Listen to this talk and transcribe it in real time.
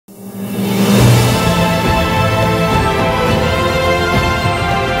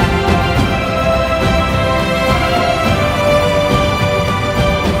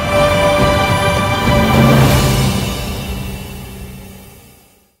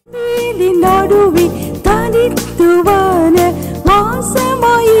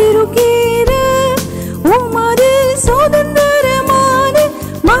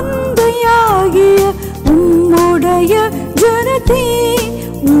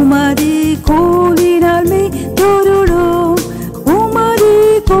உமது கோலினால் மே தொருளோம் உமது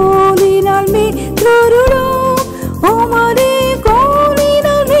கோலினால் மே தொருளோம் உமது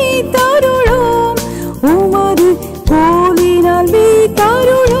கோலினால் மே தருளோம் உமது கோலினால் மே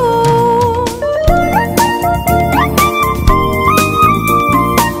தருளோம்.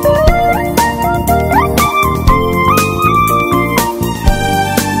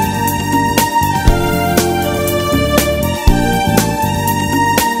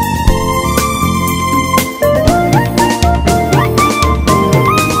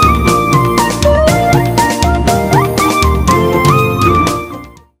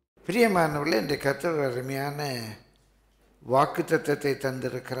 பிரியமானவர்களே, இன்றைய கர்த்தர் அருமையான வாக்குத்தத்தத்தை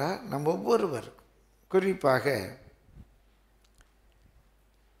தந்திருக்கிறார். நம்ம ஒவ்வொருவருக்கும், குறிப்பாக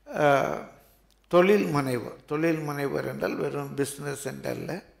தொழில் முனைவர் என்றால் வெறும் பிஸ்னஸ்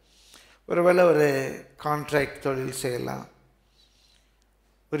என்றல்ல, ஒருவேளை ஒரு கான்ட்ராக்ட் தொழில் செய்யலாம்,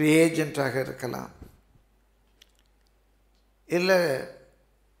 ஒரு ஏஜென்ட்டாக இருக்கலாம், இல்லை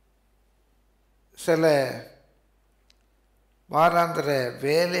சில வாராந்திர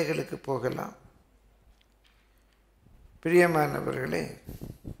வேலைகளுக்கு போகலாம். பிரியமானவர்களே,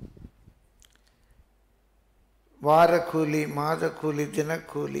 வார கூலி, மாத கூலி,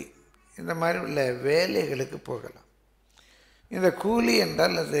 தினக்கூலி இந்த மாதிரி உள்ள வேலைகளுக்கு போகலாம். இந்த கூலி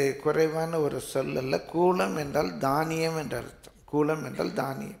என்றால் அது குறைவான ஒரு சொல் அல்ல. கூலம் என்றால் தானியம் என்ற அர்த்தம். கூலம் என்றால்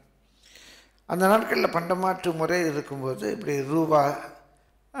தானியம். அந்த நாட்களில் பண்டமாற்று முறை இருக்கும்போது இப்படி ரூபா,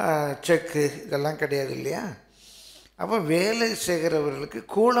 செக்கு இதெல்லாம் கிடையாது இல்லையா? அப்போ வேலை செய்கிறவர்களுக்கு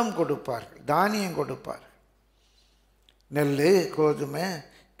கூலம் கொடுப்பார்கள், தானியம் கொடுப்பார்கள். நெல், கோதுமை,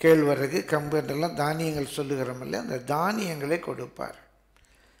 கேழ்வரகு, கம்பு என்றெல்லாம் தானியங்கள் சொல்லுகிறோம் இல்லையா? அந்த தானியங்களை கொடுப்பார்கள்.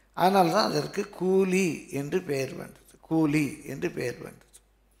 அதனால தான் அதற்கு கூலி என்று பெயர் வந்தது. கூலி என்று பெயர் வந்தது.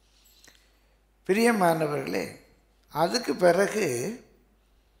 பிரியமானவர்களே, அதுக்கு பிறகு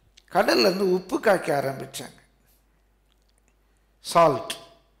கடல்லேருந்து உப்பு காய்க்க ஆரம்பித்தாங்க, சால்ட்.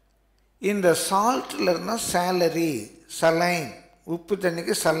 இந்த சால்ட்டில் இருந்தால் சேலரி, சலைன், உப்பு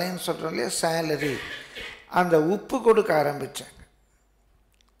தண்ணிக்கு சலைன் சொல்கிறோம் இல்லையா, சேலரி, அந்த உப்பு கொடுக்க ஆரம்பித்தாங்க.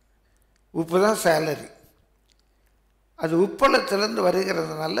 உப்பு தான் சேலரி. அது உப்பளத்திலேருந்து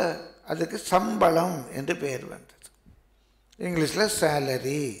வருகிறதுனால அதுக்கு சம்பளம் என்று பெயர் வந்தது. இங்கிலீஷில்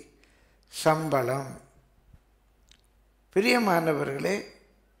சேலரி, சம்பளம். பிரியமானவர்களே,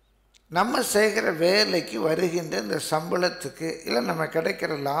 நம்ம செய்கிற வேலைக்கு வருகின்ற இந்த சம்பளத்துக்கு இல்லை நம்ம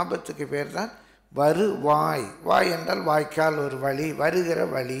கிடைக்கிற லாபத்துக்கு பேர் தான் வருவாய். வாய் என்றால் வாய்க்கால், ஒரு வழி, வருகிற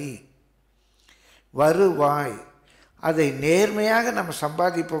வழி, வருவாய். அதை நேர்மையாக நம்ம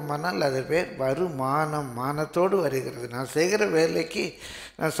சம்பாதிப்போமானால் அது பேர் வருமானம். மானத்தோடு வருகிறது. நான் செய்கிற வேலைக்கு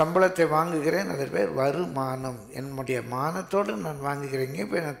நான் சம்பளத்தை வாங்குகிறேன், அது பேர் வருமானம். என்னுடைய மானத்தோடு நான் வாங்குகிறேங்க.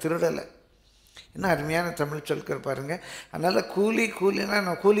 இப்போ நான் திருடலை. இன்னும் அருமையான தமிழ் சொல்கிற பாருங்கள். அதனால் கூலினா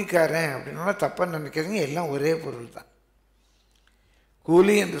நான் கூலிக்காரன் அப்படின்னா தப்பாக நினைக்கிறீங்க. எல்லாம் ஒரே பொருள் தான்.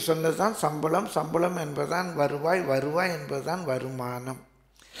 கூலி என்று சொன்னது தான் சம்பளம், சம்பளம் என்பதுதான் வருவாய், வருவாய் என்பதுதான் வருமானம்.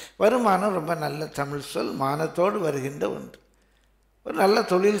 வருமானம் ரொம்ப நல்ல தமிழ் சொல், மானத்தோடு வருகின்ற ஒன்று. ஒரு நல்ல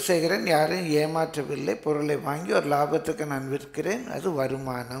தொழில் செய்கிறேன், யாரையும் ஏமாற்றவில்லை, பொருளை வாங்கி ஒரு லாபத்துக்கு நான் விற்கிறேன், அது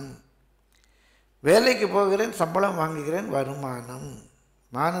வருமானம். வேலைக்கு போகிறேன், சம்பளம் வாங்குகிறேன், வருமானம்.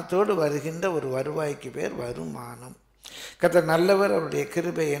 மானத்தோடு வருகின்ற ஒரு வருவாய்க்கு பேர் வருமானம். கர்த்தர் நல்லவர், அவருடைய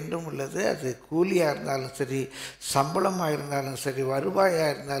கிருபை என்றும் உள்ளது. அது கூலியாக இருந்தாலும் சரி, சம்பளமாக இருந்தாலும் சரி, வருவாயாக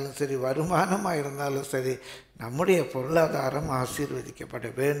இருந்தாலும் சரி, வருமானமாக இருந்தாலும் சரி, நம்முடைய பொருளாதாரம் ஆசீர்வதிக்கப்பட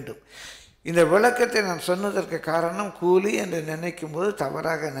வேண்டும். இந்த விளக்கத்தை நான் சொன்னதற்கு காரணம், கூலி என்று நினைக்கும் போது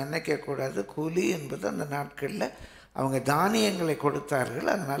தவறாக நினைக்கக்கூடாது. கூலி என்பது அந்த நாட்களில் அவங்க தானியங்களை கொடுத்தார்கள்,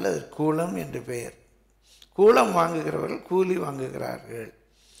 அதனால் அது கூலம் என்று பெயர். கூலம் வாங்குகிறவர்கள் கூலி வாங்குகிறார்கள்.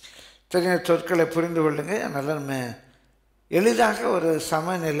 சரியான சொற்களை புரிந்து கொள்ளுங்கள். அதனால் நம்ம எளிதாக ஒரு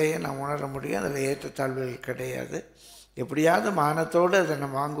சமநிலையை நாம் உணர முடியும். அதில் ஏற்றத்தாழ்வுகள் கிடையாது. எப்படியாவது மானத்தோடு அதை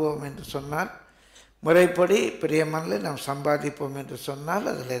நம்ம வாங்குவோம் என்று சொன்னால், முறைப்படி பிரியமானதை நாம் சம்பாதிப்போம் என்று சொன்னால்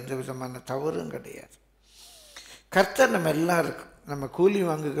அதில் எந்த விதமான தவறும் கிடையாது. கர்த்தர் நம்ம எல்லாருக்கும், நம்ம கூலி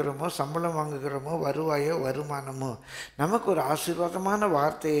வாங்குகிறோமோ, சம்பளம் வாங்குகிறோமோ, வருவாயோ, வருமானமோ, நமக்கு ஒரு ஆசீர்வாதமான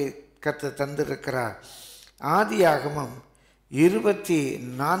வார்த்தையை கர்த்தர் தந்திருக்கிறார். ஆதியாகமம்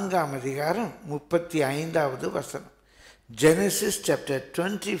 24ஆம் அதிகாரம் 35வது வசனம். Genesis chapter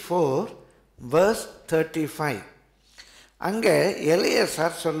 24 verse 35. அங்கே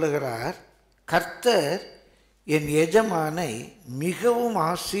எலியாசார் சொல்லுகிறார், கர்த்தர் என் எஜமானை மிகவும்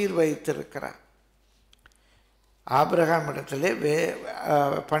ஆசீர்வதித்திருக்கிறார். ஆபிரகாம் இடத்திலே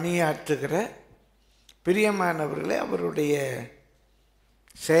பணியாற்றுகிற பிரியமானவர்களே, அவருடைய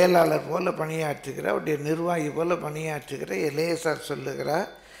செயலாளர் போல பணியாற்றுகிற, அவருடைய நிர்வாகி போல பணியாற்றுகிற எலியாசார் சொல்லுகிறார்,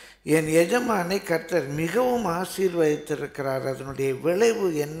 என் எஜமானை கர்த்தர் மிகவும் ஆசீர்வதித்திருக்கிறார். அதனுடைய விளைவு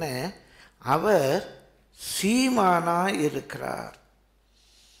என்ன? அவர் சீமானாய் இருக்கிறார்.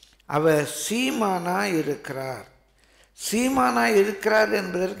 அவர் சீமானாய் இருக்கிறார். சீமானாய் இருக்கிறார்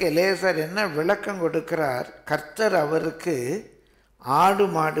என்பதற்கு எலேசர் என்ன விளக்கம் கொடுக்கிறார்? கர்த்தர் அவருக்கு ஆடு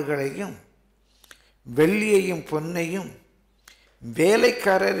மாடுகளையும் வெள்ளியையும் பொன்னையும்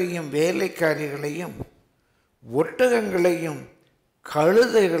வேலைக்காரரையும் வேலைக்காரிகளையும் ஒட்டகங்களையும்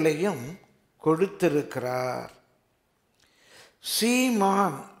கழுதைகளையும் கொடுத்திருக்கிறார்.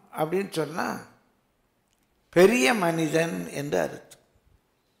 சீமான் அப்படின்னு சொன்னால் பெரிய மனிதன் என்று அர்த்தம்.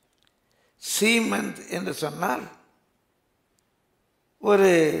 சீமந்த் என்று சொன்னால் ஒரு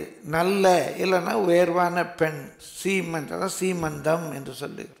நல்ல இல்லைன்னா உயர்வான பெண். சீமந்த் அதான் சீமந்தம் என்று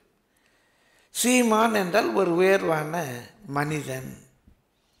சொல்லுகிறோம். சீமான் என்றால் ஒரு உயர்வான மனிதன்.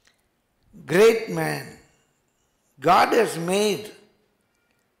 Great man. God has made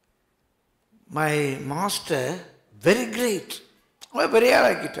my master very great. அவர் பெரிய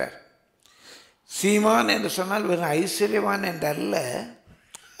ஆளாக்கிட்டார். சீமான் என்று சொன்னால் வெறும் ஐஸ்வர்யவான் என்றல்ல,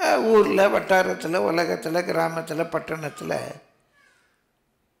 ஊரில் வட்டாரத்தில் உலகத்தில் கிராமத்தில் பட்டணத்தில்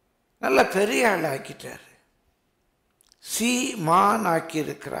நல்ல பெரிய ஆள் ஆக்கிட்டார். சீமான்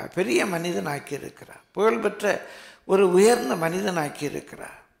ஆக்கியிருக்கிறார். பெரிய மனிதன் ஆக்கியிருக்கிறார். புகழ்பெற்ற ஒரு உயர்ந்த மனிதன்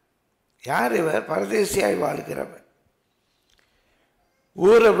ஆக்கியிருக்கிறார். யார் இவர்? பரதேசியாய் வாழ்கிறவர்.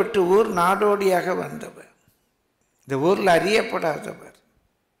 ஊரை விட்டு ஊர் நாடோடியாக வந்தவர். இந்த ஊரில் அறியப்படாதவர்.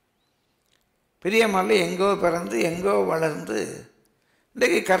 பெரியமல்ல எங்கோ பிறந்து எங்கோ வளர்ந்து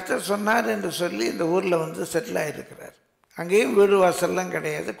இன்றைக்கு கர்த்தர் சொன்னார் என்று சொல்லி இந்த ஊரில் வந்து செட்டில் ஆகிருக்கிறார். அங்கேயும் வீடு வாசல்லாம்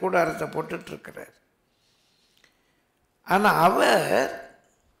கிடையாது, கூடாரத்தை போட்டுட்ருக்கிறார். ஆனால் அவர்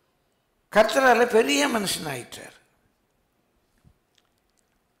கர்த்தரால் பெரிய மனுஷன் ஆயிட்டார்.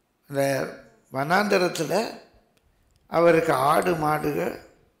 இந்த வனாந்தரத்தில் அவருக்கு ஆடு மாடுகள்,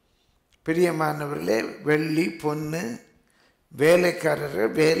 பிரியமானவர்களே, வெள்ளி பொன்னு,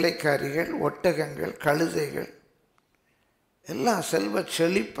 வேலைக்காரர்கள் வேலைக்காரிகள், ஒட்டகங்கள் கழுதைகள் எல்லாம் செல்வ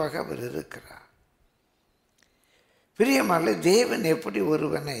செழிப்பாக அவர் இருக்கிறார். பிரியமான தேவன் எப்படி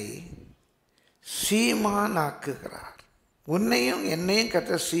ஒருவனை சீமான் ஆக்குகிறார். உன்னையும் என்னையும்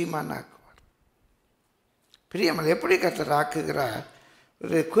கர்த்தர் சீமான் ஆக்குவார். பிரியமான எப்படி கர்த்தர் ஆக்குகிறார்?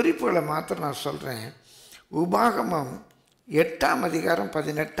 ஒரு குறிப்புகளை மாத்திரம் நான் சொல்கிறேன். உபாகமம் 8ஆம் அதிகாரம்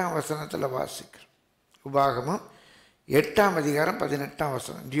 18ஆம் வசனத்தில் வாசிக்கிறோம். உபாகமம் 8ஆம் அதிகாரம் 18ஆம்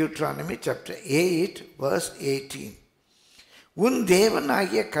வசனம். Deuteronomy chapter 8 verse 18. உன்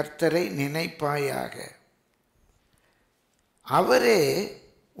தேவனாகிய கர்த்தரை நினைப்பாயாக, அவரே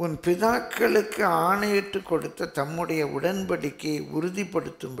உன் பிதாக்களுக்கு ஆணையிட்டு கொடுத்த தம்முடைய உடன்படிக்கையை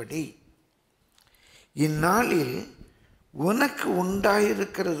உறுதிப்படுத்தும்படி இந்நாளில் உனக்கு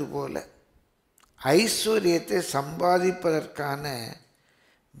உண்டாயிருக்கிறது போல ஐஸ்வர்யத்தை சம்பாதிப்பதற்கான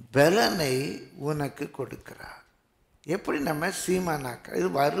பலனை உனக்கு கொடுக்கிறார். எப்படி நம்ம சீமானாக்க? இது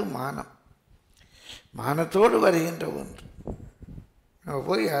வருமானம், மானத்தோடு வருகின்ற ஒன்று. நம்ம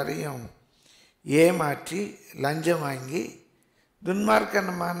போய் யாரையும் ஏமாற்றி லஞ்சம் வாங்கி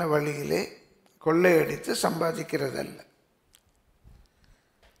துன்மார்க்கமான வழியிலே கொள்ளையடித்து சம்பாதிக்கிறதல்ல.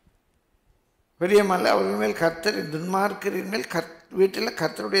 பெரியமல்ல அவர்கள் மேல் கர்த்தரின் துன்மார்க்கரின் மேல் வீட்டில்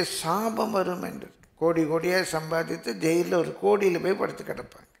கர்த்தருடைய சாபம் வரும் என்று கோடி கோடியாக சம்பாதித்து ஜெயிலில் ஒரு கோடியில் போய் படுத்து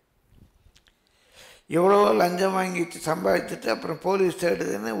கிடப்பாங்க. எவ்வளோ லஞ்சம் வாங்கிட்டு சம்பாதிச்சுட்டு அப்புறம் போலீஸ்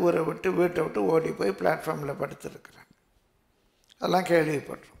தேடுதுன்னு ஊரை விட்டு வீட்டை விட்டு ஓடி போய் பிளாட்ஃபார்மில் படுத்துருக்குறாங்க. அதெல்லாம்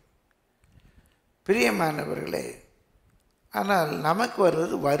கேள்விப்படுறோம். பிரியமானவர்களே, ஆனால் நமக்கு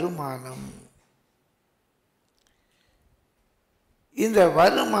வருவது வருமானம். இந்த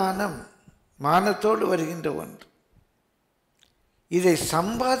வருமானம் மானத்தோடு வருகின்ற ஒன்று. இதை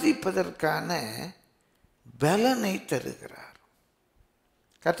சம்பாதிப்பதற்கான பலனை தருகிறார்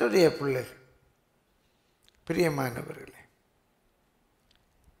கர்த்தருடைய பிள்ளைகள். பிரியமானவர்களே,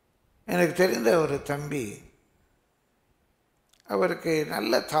 எனக்கு தெரிந்த ஒரு தம்பி, அவருக்கு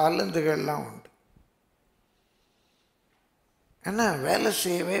நல்ல தாளந்துகள்லாம் உண்டு. ஆனால் வேலை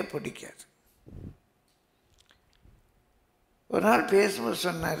செய்யவே பிடிக்காது. ஒரு நாள் பேசும்போது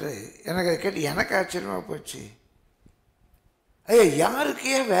சொன்னார், எனக்கு அதை கேட்டு எனக்கு ஆச்சரியமாக போச்சு. ஐயா,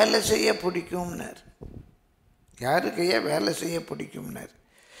 யாருக்கையே வேலை செய்ய பிடிக்கும்னார். யாருக்கையே வேலை செய்ய பிடிக்கும்னார்.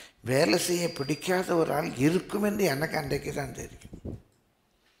 வேலை செய்ய பிடிக்காத ஒரு ஆள் இருக்கும் என்று எனக்கு அன்றைக்கு தான் தெரியும்.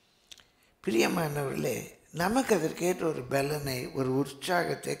 பிரியமானவர்களே, நமக்கு அதற்கேற்ற ஒரு பலனை, ஒரு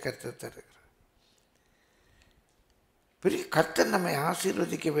உற்சாகத்தை கர்த்தர் தருகிறார். பெரிய கர்த்தர் நம்மை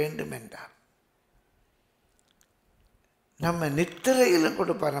ஆசீர்வதிக்க வேண்டும் என்றார் நம்ம நித்திரையிலும்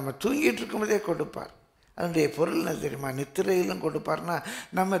கொடுப்பார். நம்ம தூங்கிட்டு இருக்கும்போதே கொடுப்பார். அதனுடைய பொருள் என்ன தெரியுமா? நித்திரையிலும் கொடுப்பார்னா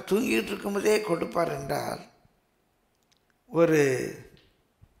நம்ம தூங்கிட்டு இருக்கும்போதே கொடுப்பார் என்றால் ஒரு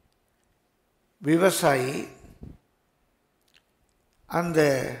விவசாயி அந்த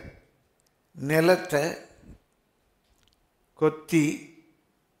நிலத்தை கொத்தி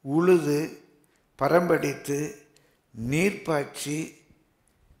உழுது பரம்படித்து நீர் பாய்ச்சி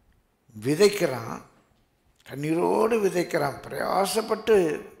விதைக்கிறான், கண்ணீரோடு விதைக்கிறான், பிரயாசப்பட்டு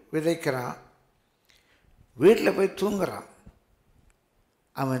விதைக்கிறான். வீட்டில் போய் தூங்குறான்.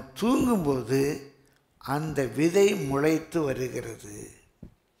 அவன் தூங்கும்போது அந்த விதை முளைத்து வருகிறது.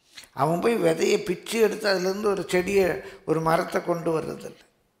 அவன் போய் விதையை பிச்சு எடுத்து அதுலேருந்து ஒரு செடியை ஒரு மரத்தை கொண்டு வர்றதில்லை.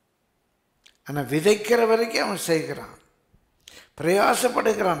 ஆனால் விதைக்கிற வரைக்கும் அவன் செய்கிறான்,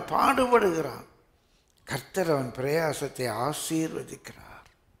 பிரயாசப்படுகிறான், பாடுபடுகிறான். கர்த்தர் அவன் பிரயாசத்தை ஆசீர்வதிக்கிறார்,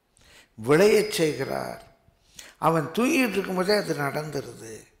 விளையச் செய்கிறார். அவன் தூங்கிட்டு இருக்கும்போதே அது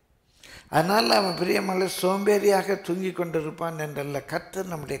நடந்துருது. அதனால் அவன் பிரியமல்ல சோம்பேறியாக தூங்கி கொண்டிருப்பான் என்றல்ல.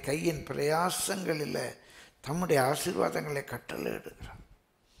 கர்த்தர் நம்முடைய கையின் பிரயாசங்களில் தம்முடைய ஆசீர்வாதங்களை கட்டளை எடுக்கிறார்.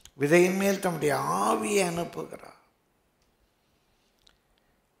 விதையின் மேல் தம்முடைய ஆவியை அனுப்புகிறார்,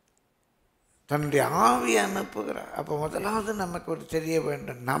 தன்னுடைய ஆவியை அனுப்புகிறார். அப்போ முதலாவது நமக்கு ஒரு தெரிய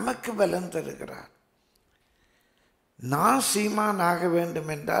வேண்டும், நமக்கு பலன் தருகிறார். நான் சீமான் ஆக வேண்டும்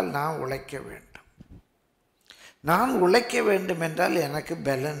என்றால் நான் உழைக்க வேண்டும். நான் உழைக்க வேண்டும் என்றால் எனக்கு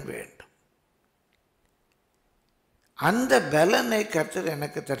பலன் வேண்டும். அந்த பலனை கர்த்தர்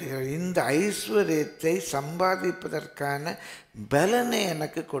எனக்கு தருகிறார். இந்த ஐஸ்வர்யத்தை சம்பாதிப்பதற்கான பலனை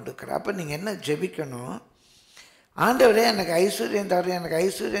எனக்கு கொடுக்கிறார். அப்போ நீங்கள் என்ன ஜெபிக்கணும்? ஆண்டவரே எனக்கு ஐஸ்வர்யம் தாரு, எனக்கு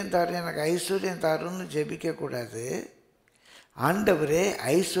ஐஸ்வர்யம் தாரு, எனக்கு ஐஸ்வர்யம் தாருன்னு ஜெபிக்கக்கூடாது. ஆண்டவரே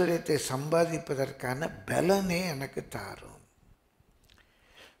ஐஸ்வர்யத்தை சம்பாதிப்பதற்கான பலனே எனக்கு தாரும்.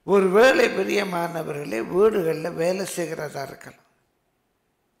 ஒரு வேளை பிரியமானவர்களே வீடுகளில் வேலை செய்கிறதா இருக்கலாம்.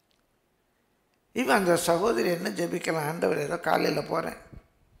 இவன் அந்த சகோதரி என்ன ஜெபிக்கலாம்? ஆண்டவர் ஏதோ காலையில் போகிறேன்,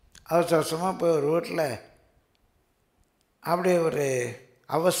 அவசரமாக போய் ஒரு வீட்டில் அப்படியே ஒரு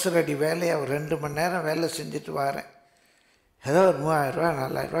அவசரடி வேலையை ஒரு 2 மணி நேரம் வேலை செஞ்சுட்டு வரேன், ஏதோ ஒரு 3000 ரூபா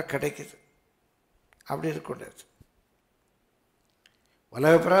 4000 ரூபா கிடைக்குது. அப்படி இருக்கக்கூடாது.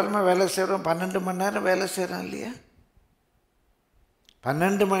 உலக பிரகாரமாக வேலை செய்கிறோம், 12 மணி நேரம் வேலை செய்கிறான் இல்லையா,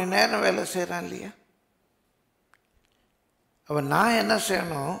 12 மணி நேரம் வேலை செய்கிறான் இல்லையா. அப்போ நான் என்ன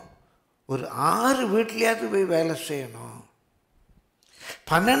செய்யணும்? ஒரு 6 வீட்லையாவது போய் வேலை செய்யணும்,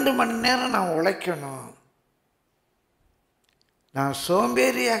 12 மணி நேரம் நான் உழைக்கணும். நான்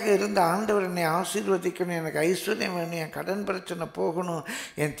சோம்பேறியாக இருந்த ஆண்டவர் என்னை ஆசீர்வதிக்கணும், எனக்கு ஐஸ்வர்யம் வேணும், என் கடன் பிரச்சனை போகணும்,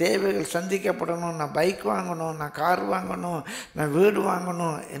 என் தேவைகள் சந்திக்கப்படணும், நான் பைக் வாங்கணும், நான் கார் வாங்கணும், நான் வீடு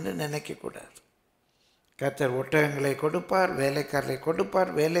வாங்கணும் என்று நினைக்கக்கூடாது. கர்த்தர் ஒட்டகங்களை கொடுப்பார், வேலைக்காரரை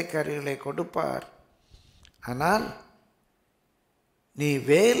கொடுப்பார், வேலைக்காரிகளை கொடுப்பார். ஆனால் நீ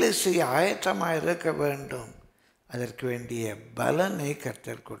வேலை செய்ய ஆயத்தமாக இருக்க வேண்டும். அதற்கு வேண்டிய பலனை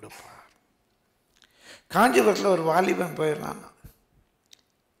கர்த்தர் கொடுப்பார். காஞ்சிபுரத்தில் ஒரு வாலிபன் போயிடலாம்.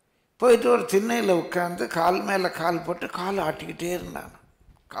 போயிட்டு ஒரு திண்ணையில் உட்காந்து கால் மேலே கால் போட்டு கால் ஆட்டிக்கிட்டே இருந்தான்.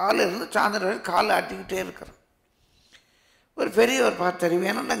 காலில் இருந்து சாயந்தரம் வரை கால் ஆட்டிக்கிட்டே இருக்கிறான். ஒரு பெரியவர் பார்த்தாரு,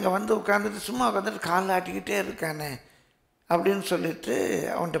 வேணும்னு அங்கே வந்து உட்காந்துட்டு சும்மா உட்காந்துட்டு கால் ஆட்டிக்கிட்டே இருக்கானே அப்படின்னு சொல்லிட்டு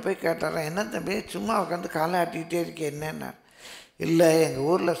அவன்கிட்ட போய் கேட்டாரான், என்ன தம்பி சும்மா உட்காந்து காலை ஆட்டிக்கிட்டே இருக்கே என்னன்னா? இல்லை, எங்கள்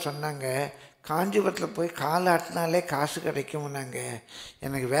ஊரில் சொன்னாங்க காஞ்சிபுரத்தில் போய் கால் ஆட்டினாலே காசு கிடைக்கும்னாங்க.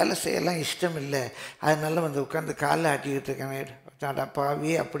 எனக்கு வேலை செய்யலாம் இஷ்டம் இல்லை, அதனால வந்து உட்காந்து காலை ஆட்டிக்கிட்டு இருக்கேன்.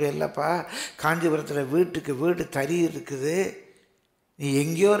 பாவி, அப்படி இல்லைப்பா, காஞ்சிபுரத்தில் வீட்டுக்கு வீடு தறி இருக்குது. நீ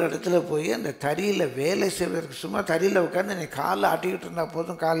எங்கேயோ ஒரு இடத்துல போய் அந்த தறியில் வேலை செய்வதற்கு சும்மா தறியில் உட்காந்து நீ காலை ஆட்டிக்கிட்டு இருந்தால்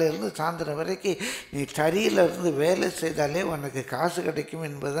போதும், காலையிலேருந்து சாயந்தரம் வரைக்கும் நீ தறியில் இருந்து வேலை செய்தாலே உனக்கு காசு கிடைக்கும்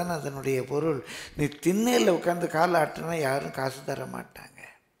என்பதுதான் அதனுடைய பொருள். நீ திண்ணையில் உட்காந்து காலை ஆட்டினா யாரும் காசு தர மாட்டாங்க.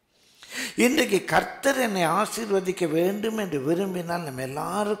 இன்றைக்கு கர்த்தர் என்னை ஆசீர்வதிக்க வேண்டும் என்று விரும்பினால் நம்ம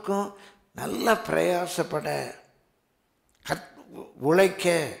எல்லாருக்கும் நல்லா பிரயாசப்பட, உழைக்க,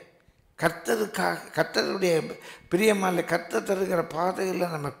 கர்த்தருக்காக, கர்த்தருடைய பிரியமான கர்த்தர் தருகிற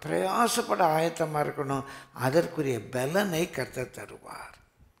பாதையில் நம்ம பிரயாசப்பட ஆயத்தமாக இருக்கணும். அதற்குரிய பலனை கர்த்தர் தருவார்.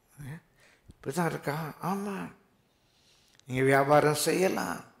 இப்படிதான் இருக்கா? ஆமாம், நீங்கள் வியாபாரம்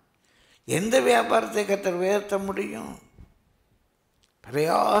செய்யலாம். எந்த வியாபாரத்தை கர்த்தர் உயர்த்த முடியும்?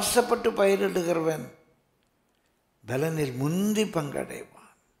 பிரயாசப்பட்டு பயிரிடுகிறவன் பலனில் முந்தி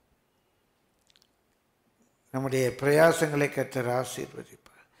பங்கடைவான். நம்முடைய பிரயாசங்களை கர்த்தர் ஆசீர்வதிப்பார்.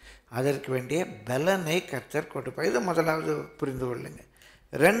 அதற்கு வேண்டிய பலனை கர்த்தர் கொடுப்பார். இது முதலாவது புரிந்து கொள்ளுங்க.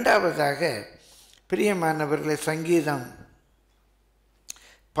 ரெண்டாவதாக பிரியமானவர்களை, சங்கீதம்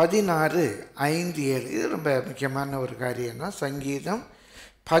 16:5-7 இது ரொம்ப முக்கியமான ஒரு காரியம் தான். சங்கீதம்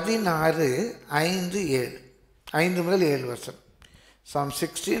 16:5-7, 5 முதல் 7 வசனம். Psalm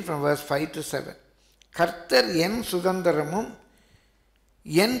 16 from verse 5 to 7. கர்த்தர் என் சுதந்திரமும்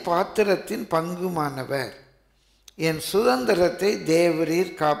என் பாத்திரத்தின் பங்குமானவர், என் சுதந்திரத்தை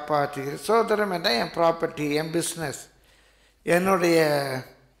தேவரீர் காப்பாற்றுகிறீர். சுதந்திரம் என்றால் என் ப்ராப்பர்ட்டி, என் பிஸ்னஸ், என்னுடைய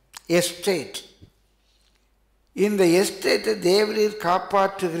எஸ்டேட். இந்த எஸ்டேட்டை தேவரீர்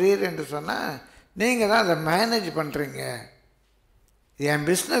காப்பாற்றுகிறீர் என்று சொன்னால் நீங்கள் தான் அதை மேனேஜ் பண்ணுறீங்க. என்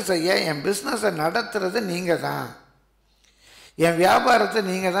பிஸ்னஸ் ஐயா, என் பிஸ்னஸை நடத்துகிறது நீங்கள் தான். என் வியாபாரத்தை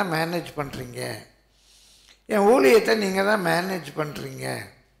நீங்கள் தான் மேனேஜ் பண்ணுறீங்க. என் ஊழியத்தை நீங்கள் தான் மேனேஜ் பண்ணுறீங்க.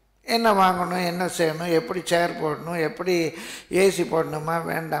 என்ன வாங்கணும், என்ன செய்யணும், எப்படி சேர் போடணும், எப்படி ஏசி போடணுமா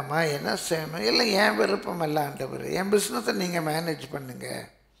வேண்டாமா, என்ன செய்யணும், இல்லை என் விருப்பம் எல்லாம் ஆண்டவர். என் பிஸ்னஸை நீங்கள் மேனேஜ் பண்ணுங்கள்.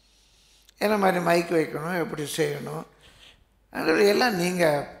 என்ன மாதிரி மைக் வைக்கணும், எப்படி செய்யணும், அது எல்லாம்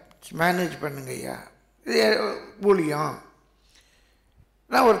நீங்கள் மேனேஜ் பண்ணுங்க ஐயா. இது ஊழியம்.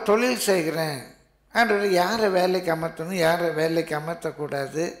 நான் ஒரு தொழில் செய்கிறேன் ஆண்டவர், யாரை வேலைக்கு அமர்த்தணும், யாரை வேலைக்கு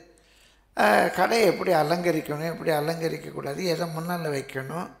அமர்த்தக்கூடாது, கடையை எப்படி அலங்கரிக்கணும், எப்படி அலங்கரிக்கக்கூடாது, எதை முன்னால்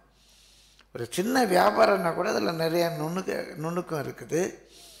வைக்கணும். ஒரு சின்ன வியாபாரம்னா கூட அதில் நிறையா நுணுக்கம் இருக்குது.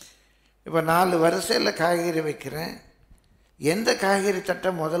 இப்போ 4 வரிசையில் காய்கறி வைக்கிறேன். எந்த காய்கறி தட்டை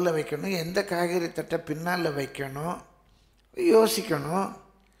முதல்ல வைக்கணும், எந்த காய்கறி தட்டை பின்னால் வைக்கணும், யோசிக்கணும்.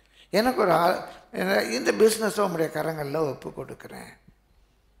 எனக்கு ஒரு இந்த பிஸ்னஸை உங்களுடைய கரங்களில் ஒப்பு கொடுக்குறேன்,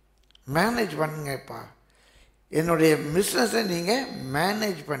 மேனேஜ் பண்ணுங்கப்பா. என்னுடைய பிஸ்னஸை நீங்கள்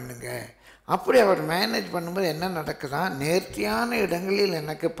மேனேஜ் பண்ணுங்க. அப்படி அவர் மேனேஜ் பண்ணும்போது என்ன நடக்குதான், நேர்த்தியான இடங்களில்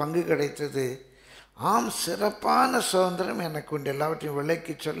எனக்கு பங்கு கிடைத்தது. ஆம், சிறப்பான சுதந்திரம் எனக்கு உண்டு. எல்லாவற்றையும்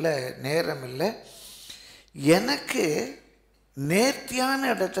விலைக்கு சொல்ல நேரம் இல்லை. எனக்கு நேர்த்தியான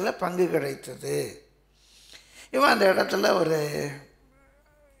இடத்துல பங்கு கிடைத்தது. இவன் அந்த இடத்துல ஒரு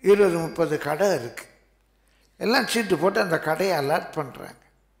 20-30 கடை இருக்குது. எல்லாம் சீட்டு போட்டு அந்த கடையை அலாட் பண்ணுறாங்க.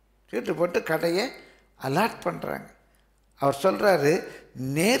 சீட்டு போட்டு கடையை அலாட் பண்ணுறாங்க. அவர் சொல்கிறாரு,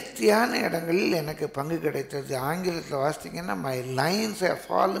 நேர்த்தியான இடங்களில் எனக்கு பங்கு கிடைத்தது. ஆங்கிலத்தில் வாசித்தீங்கன்னா, my lines have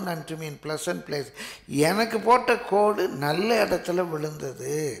fallen and me in pleasant place. எனக்கு போட்ட கோடு நல்ல இடத்துல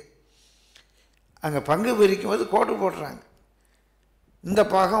விழுந்தது. அங்கே பங்கு பிரிக்கும் போது கோடு போடுறாங்க. இந்த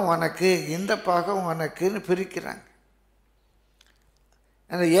பாகம் உனக்கு, இந்த பாகம் உனக்குன்னு பிரிக்கிறாங்க.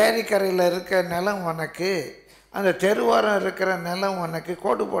 அந்த ஏரிக்கரையில் இருக்கிற நிலம் உனக்கு, அந்த தெருவாரம் இருக்கிற நிலம் உனக்கு,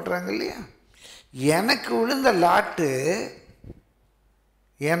 கோடு போடுறாங்க இல்லையா. எனக்கு விழுந்த லாட்டு,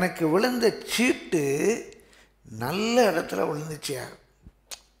 எனக்கு விழுந்த சீட்டு நல்ல இடத்துல விழுந்துச்சியா.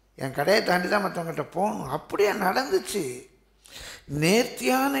 என் கடையை தாண்டி தான் மற்றவங்கிட்ட போகணும். அப்படியே நடந்துச்சு.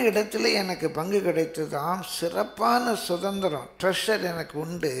 நேர்த்தியான இடத்துல எனக்கு பங்கு கிடைத்தது. ஆம், சிறப்பான சுதந்திரம், ட்ரெஷர் எனக்கு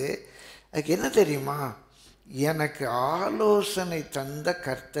உண்டு. அதுக்கு என்ன தெரியுமா, எனக்கு ஆலோசனை தந்த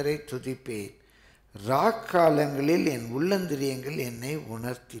கர்த்தரை துதிப்பேன். ராக்காலங்களில் என் உள்ளந்திரியங்கள் என்னை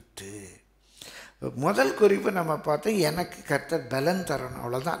உணர்த்திட்டு. முதல் குறிப்பு நம்ம பார்த்தோம், எனக்கு கர்த்தர் பலன் தரணும்.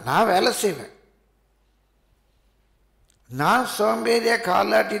 அவ்வளோதான். நான் வேலை செய்வேன். நான் சோம்பேறியாக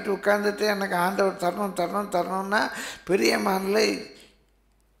காலாட்டிட்டு உட்காந்துட்டு எனக்கு ஆண்டவர் தரணும்னா பெரிய மானில்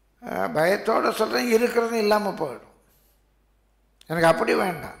பயத்தோடு சொல்கிறேன், இருக்கிறதும் இல்லாமல் போயிடும். எனக்கு அப்படி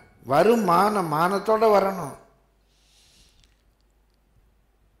வேண்டாம். வரும் மானத்தோடு வரணும்.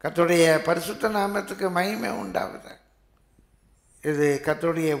 கர்த்தருடைய பரிசுத்த நாமத்துக்கு மகிமை உண்டாகுது. இது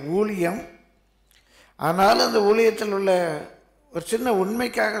கர்த்தருடைய ஊழியம். ஆனாலும் அந்த ஊழியத்தில் உள்ள ஒரு சின்ன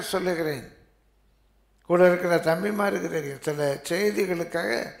உண்மைக்காக சொல்லுகிறேன். கூட இருக்கிற தம்பிமாருக்கு தெரியும், சில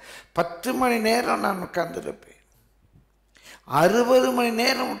செய்திகளுக்காக 10 மணி நேரம் நான் உட்கார்ந்துருப்பேன். 60 மணி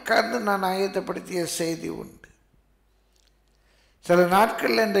நேரம் உட்கார்ந்து நான் ஆயத்தப்படுத்திய செய்தி உண்டு. சில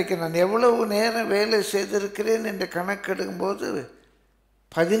நாட்களில் இன்றைக்கு நான் எவ்வளவு நேரம் வேலை செய்திருக்கிறேன் என்று கணக்கெடுக்கும்போது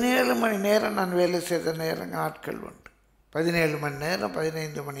 17 மணி நேரம் நான் வேலை செய்த நேரம் ஆட்கள் உண்டு. 17 மணி நேரம்,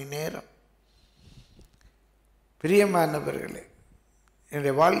 15 மணி நேரம். பிரியமானவர்களே,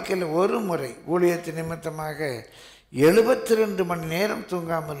 என்னுடைய வாழ்க்கையில் ஒரு முறை ஊழியத்து நிமித்தமாக 72 மணி நேரம்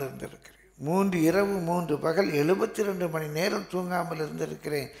தூங்காமல் இருந்திருக்கிறேன். 3 இரவு 3 பகல் 72 மணி நேரம் தூங்காமல்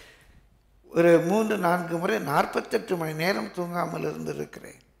இருந்திருக்கிறேன். ஒரு 3-4 முறை 48 மணி நேரம் தூங்காமல்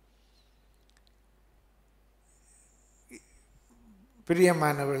இருந்திருக்கிறேன்.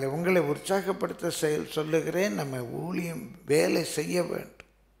 பிரியமானவர்களே, உங்களை உற்சாகப்படுத்த சொல்லுகிறேன். நம்ம ஊழியம் வேலை செய்ய வேண்டும்.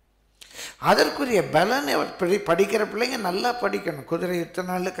 அதற்குரிய பலனை படிக்கிற பிள்ளைங்க நல்லா படிக்கணும். குதிரை யுத்த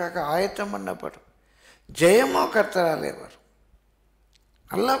நாளுக்காக ஆயத்தம் பண்ணப்படும். ஜெயமோ கர்த்தராலே வரும்.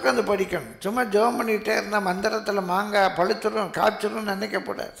 நல்லா உட்காந்து படிக்கணும். சும்மா ஜெபம் பண்ணிக்கிட்டே இருந்தால் மந்திரத்தில் மாங்காய் பழுத்துடும் காய்ச்சிடும்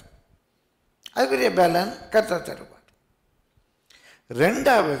நினைக்கப்படாது. அதுக்குரிய பலன் கர்த்தர் தருவார்.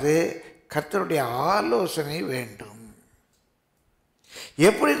 2வது, கர்த்தருடைய ஆலோசனை வேண்டும்.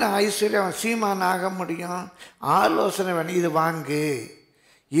 எப்படி நான் ஐஸ்வர்யம் சீமான் ஆக முடியும்? ஆலோசனை வேணும். இது வாங்கு,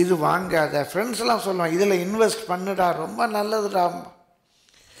 இது வாங்காத. ஃப்ரெண்ட்ஸ்லாம் சொல்லுவாங்க, இதில் இன்வெஸ்ட் பண்ணுடா, ரொம்ப நல்லதுடா.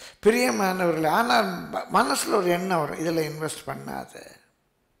 பிரியமானவர்கள், ஆனால் மனசில் ஒரு எண்ணம் வரும், இதில் இன்வெஸ்ட் பண்ணாத.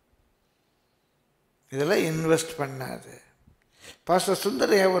 இதெல்லாம் இன்வெஸ்ட் பண்ணாது. பாஸ்டர்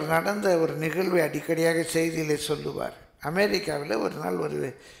சுந்தரையா ஒரு நடந்த ஒரு நிகழ்வை அடிக்கடியாக செய்தியிலே சொல்லுவார். அமெரிக்காவில் ஒரு நாள் ஒரு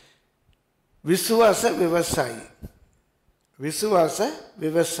விசுவாச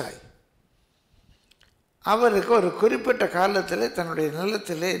விவசாயி அவருக்கு ஒரு குறிப்பிட்ட காலத்தில் தன்னுடைய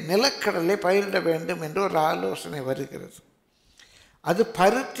நிலத்திலே நிலக்கடலை பயிரிட வேண்டும் என்று ஒரு ஆலோசனை வருகிறது. அது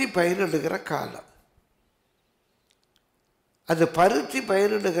பருத்தி பயிரிடுகிற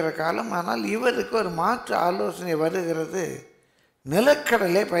காலம். ஆனால் இவருக்கு ஒரு மாற்று ஆலோசனை வருகிறது,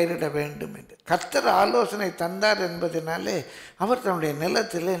 நிலக்கடலை பயிரிட வேண்டும் என்று. கர்த்தர் ஆலோசனை தந்தார் என்பதனாலே அவர் தன்னுடைய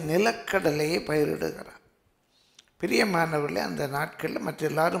நிலத்திலே நிலக்கடலையை பயிரிடுகிறார். பிரியமானவர்களே, அந்த நாட்களில் மற்ற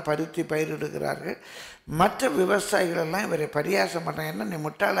எல்லாரும் பருத்தி பயிரிடுகிறார்கள். மற்ற விவசாயிகளெல்லாம் இவரை பரியாசம் பண்ணுறாங்க. என்ன நீ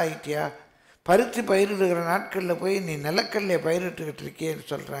முட்டாளாயிட்டியா, பருத்தி பயிரிடுகிற நாட்களில் போய் நீ நிலக்கடலையை பயிரிட்டுக்கிட்டு இருக்கேன்னு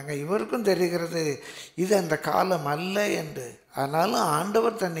சொல்கிறாங்க. இவருக்கும் தெரிகிறது இது அந்த காலம் அல்ல என்று. ஆனாலும்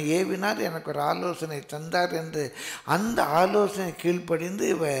ஆண்டவர் தன்னை ஏவினார், எனக்கு ஒரு ஆலோசனை தந்தார் என்று அந்த ஆலோசனை கீழ்ப்படிந்து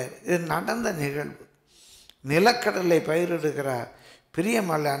இது நடந்த நிகழ்வு. நிலக்கடலை பயிரிடுகிறார்.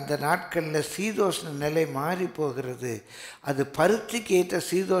 பிரியமல்ல, அந்த நாட்களில் சீதோஷ்ண நிலை மாறி போகிறது. அது பருத்திக்கு ஏற்ற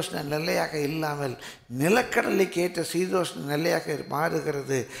சீதோஷ்ண நிலையாக இல்லாமல் நிலக்கடலைக்கு ஏற்ற சீதோஷ்ண நிலையாக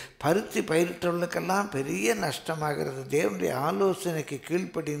மாறுகிறது. பருத்தி பயிரிட்டவர்களுக்கெல்லாம் பெரிய நஷ்டமாகிறது. தேவனுடைய ஆலோசனைக்கு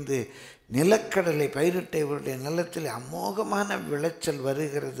கீழ்ப்படிந்து நிலக்கடலை பயிரிட்ட இவருடைய நிலத்தில் அமோகமான விளைச்சல்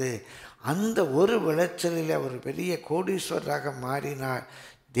வருகிறது. அந்த ஒரு விளைச்சலில் அவர் பெரிய கோடீஸ்வரராக மாறினார்.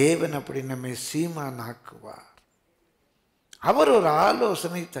 தேவன் அப்படி நம்மை சீமானாக்குவார். அவர் ஒரு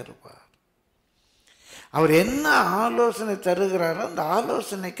ஆலோசனை தருவார். அவர் என்ன ஆலோசனை தருகிறாரோ அந்த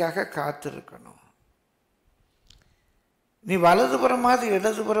ஆலோசனைக்காக காத்திருக்கணும். நீ வலதுபுறமாவது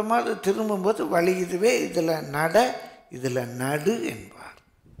இடதுபுறமாவது திரும்பும்போது வழி இதுவே, இதில் நட, இதில் நடு என்பார்.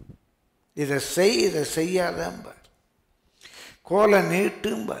 இதை செய், இதை செய்யாதம்பார். கோலை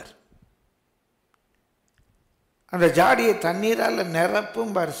நீட்டும்பார். அந்த ஜாடியை தண்ணீரால்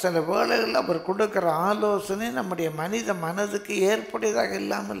நிரப்பும்பார். சில வேளைகளில் அவர் கொடுக்குற ஆலோசனை நம்முடைய மனித மனதுக்கு ஏற்புடையதாக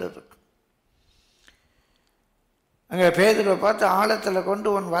இல்லாமல் இருக்கும். அங்கே பேதுருவை பார்த்து ஆழத்தில் கொண்டு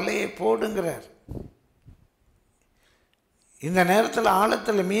உன் வலையை போடுங்கிறார். இந்த நேரத்தில்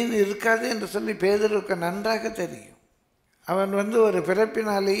ஆழத்தில் மீன் இருக்காது என்று சொல்லி பேதுருவுக்கு நன்றாக தெரியும். அவன் ஒரு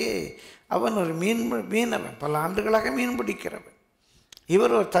பிறப்பினாலேயே அவன் ஒரு மீனவன், பல ஆண்டுகளாக மீன் பிடிக்கிறவன்.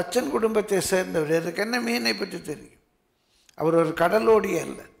 இவர் ஒரு தச்சன் குடும்பத்தை சேர்ந்தவர். எனக்கு என்ன மீனை பற்றி தெரியும்? அவர் ஒரு கடலோடி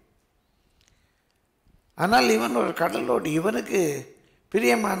அல்ல. ஆனால் இவன் ஒரு கடலோடி. இவனுக்கு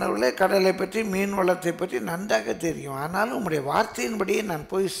பிரியமானவர்களே, கடலை பற்றி மீன் வளத்தை பற்றி நன்றாக தெரியும். ஆனாலும் உம்முடைய வார்த்தையின்படியே நான்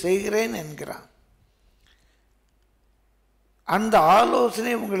போய் செய்கிறேன் என்கிறான். அந்த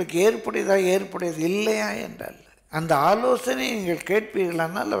ஆலோசனை உங்களுக்கு ஏற்புடையது இல்லையா என்றால், அந்த ஆலோசனை நீங்கள்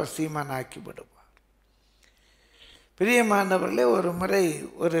கேட்பீர்களானால் அவர் சீமானாக்கி விடுவார். பிரியமானவர்களே, ஒரு முறை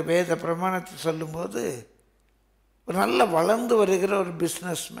ஒரு வேத பிரமாணத்தை சொல்லும்போது ஒரு நல்ல வளர்ந்து வருகிற ஒரு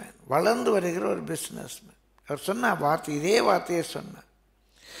பிஸ்னஸ்மேன் அவர் சொன்ன வார்த்தை, இதே வார்த்தையை சொன்னார்.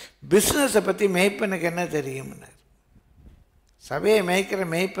 பிஸ்னஸை பற்றி மேய்ப்பனுக்கு என்ன தெரியும்னார். சபையை மேய்க்கிற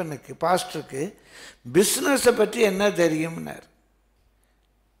மேய்ப்பனுக்கு, பாஸ்டருக்கு பிஸ்னஸை பற்றி என்ன தெரியும்னார்.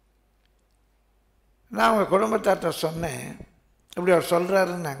 நான் அவங்க குடும்பத்தார்ட்ட சொன்னேன், இப்படி அவர்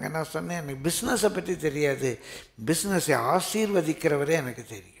சொல்கிறாருன்னாங்க. நான் சொன்னேன், எனக்கு பிஸ்னஸை பற்றி தெரியாது, பிஸ்னஸை ஆசீர்வதிக்கிறவரே எனக்கு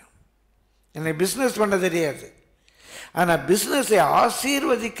தெரியும். எனக்கு பிஸ்னஸ் பண்ண தெரியாது, ஆனால் பிஸ்னஸை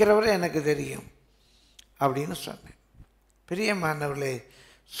ஆசீர்வதிக்கிறவரே எனக்கு தெரியும் அப்படின்னு சொன்னேன். பிரியமானவர்களே,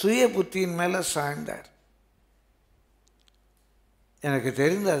 சுய புத்தியின் மேலே சாய்ந்தார். எனக்கு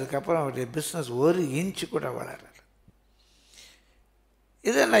தெரிந்து அதுக்கப்புறம் அவருடைய பிஸ்னஸ் 1 இன்ச்சு கூட வளரலை.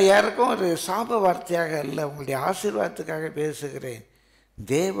 இதை நான் யாருக்கும் ஒரு சாப வார்த்தையாக அல்ல, உங்களுடைய ஆசீர்வாதத்துக்காக பேசுகிறேன்.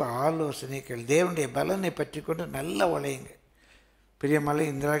 தேவ ஆலோசனைகள், தேவனுடைய பலனை பற்றி கொண்டு நல்லா உழையுங்க. பிரியமலை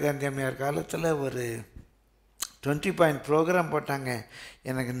இந்திரா காந்தி அம்மையார் காலத்தில் ஒரு 20 பாயிண்ட் ப்ரோக்ராம் போட்டாங்க.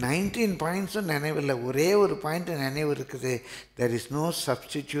 எனக்கு 19 பாயிண்ட்ஸும் நினைவில்லை, ஒரே ஒரு பாயிண்ட் நினைவு இருக்குது. There is no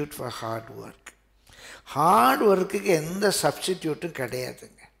substitute for hard work. Heart ஒர்க்குக்கு எந்த சப்ஸ்டிடியூட்டும்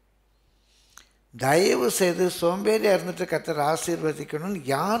கிடையாதுங்க. தயவு செய்து சோம்பேறியாக இருந்துட்டு கர்த்தர் ஆசீர்வதிக்கணும்னு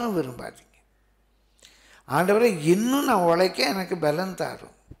யாரும் விரும்பாதீங்க. ஆண்டவரை இன்னும் நான் உழைக்க எனக்கு பலன்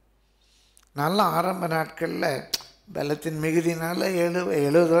தாரும். நல்ல ஆரம்ப நாட்களில் பலத்தின் மிகுதினால்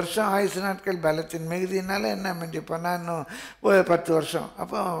 70 வருஷம் ஆயுசு நாட்கள், பலத்தின் மிகுதினால் என்ன மிஞ்சி போனால் இன்னும் ஒரு 10 வருஷம்.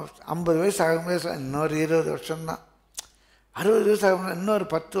 அப்போ 50 வயசு ஆகும்போது இன்னொரு 20 வருஷம்தான், 60 வயசு ஆகும்போது இன்னொரு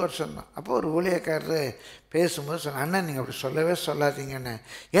 10 வருஷம்தான். அப்போ ஒரு ஊழியக்காரர் பேசும்போது சொன்னேன், அண்ணா நீங்கள் அப்படி சொல்லவே சொல்லாதீங்கண்ணே,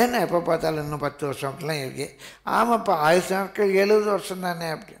 ஏன்னா எப்போ பார்த்தாலும் இன்னும் 10 வருஷம் அப்படிலாம் இருக்கே. ஆமாப்பா, ஆயுசு நாட்கள் 70 வருஷம் தானே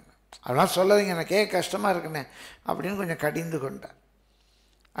அப்படின்னு. அதெல்லாம் சொல்லாதீங்க, எனக்கு கஷ்டமாக இருக்குண்ணே அப்படின்னு கொஞ்சம் கடிந்து கொண்டேன்.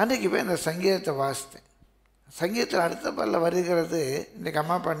 அன்றைக்கி போய் அந்த சங்கீதத்தை வாசித்தேன். சங்கீதத்தில் அடுத்த பாடலில் வருகிறது, இன்றைக்கு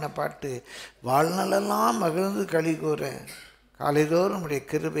அம்மா பாடின பாட்டு, வாழ்நாளெல்லாம் மகிழ்ந்து களி கூற காலைதோறும் நம்முடைய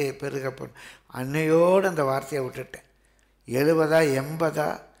கிருபையை பெருகப்படும். அன்னையோடு அந்த வார்த்தையை விட்டுட்டேன். 70, 80,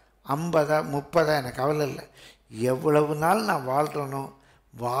 50, 30 எனக்கு கவலை இல்லை. எவ்வளவு நாள் நான் வாழ்கிறனோ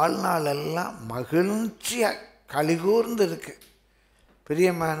வாழ்நாளெல்லாம் மகிழ்ச்சியாக களி கூர்ந்து இருக்கு.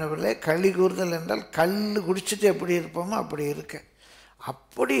 பிரியமானவர்களே, களி கூர்தல் என்றால் கல் குடிச்சிட்டு எப்படி இருப்போமோ அப்படி இருக்க.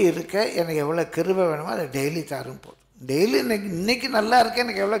 அப்படி இருக்க எனக்கு எவ்வளோ கிருபை வேணுமோ அதை டெய்லி தாரும் போதும். டெய்லி இன்னைக்கு நல்லா இருக்க,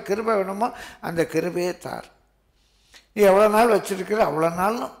 எனக்கு எவ்வளோ கிருபை வேணுமோ அந்த கிருபையே தாரும். நீ எவ்வளோ நாள் வச்சுருக்கிற அவ்வளோ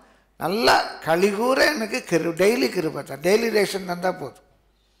நாளும் நல்லா கழிகூற எனக்கு டெய்லி கிருபை தான். டெய்லி ரேஷன் தந்தால் போதும்.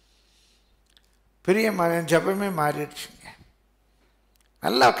 பிரியமான ஜபமே மாறிடுச்சுங்க.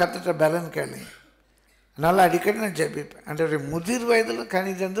 நல்லா கற்றுட்ட பலன் கேளுங்க. நல்லா அடிக்கடி நான் ஜபிப்பேன். அந்த முதிர் வயதிலும்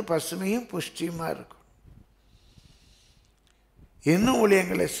கனி தந்து பசுமையும் புஷ்டியுமாக இருக்கும். இன்னும்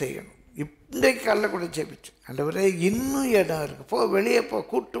ஊழியங்களை செய்யணும். இன்றைக்கு காலைல கூட ஜெபிச்சு, ஆண்டவரே இன்னும் இடம் இருக்குது, போ வெளியே போ,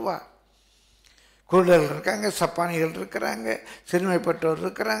 கூட்டு வா. குருடர்கள் இருக்காங்க, சப்பானிகள் இருக்கிறாங்க, சிறுமைப்பட்டோர்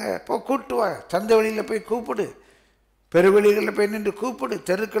இருக்கிறாங்க, போ கூட்டு வா. சந்தை வழியில் போய் கூப்பிடு, பெருவெளிகளில் போய் நின்று கூப்பிடு,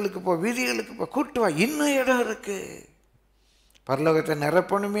 தெருக்களுக்கு போ, வீதிகளுக்கு போ, கூட்டு வா. இன்னும் இடம் இருக்குது. பரலோகத்தை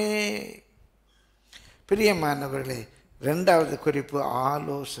நிரப்பணுமே. பிரியமானவர்களே, 2வது குறிப்பு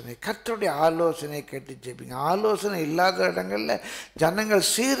ஆலோசனை. கர்த்தருடைய ஆலோசனை கேட்டு ஜெபிங்க. ஆலோசனை இல்லாத இடங்களில் ஜனங்கள்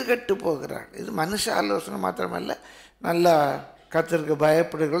சீர்கட்டு போகிறார்கள். இது மனுஷ ஆலோசனை மாத்திரமல்ல, நல்லா கர்த்தருக்கு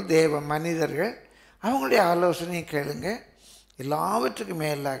பயப்படுகிற தேவ மனிதர்கள் அவங்களுடைய ஆலோசனையை கேளுங்க. எல்லாவற்றுக்கும்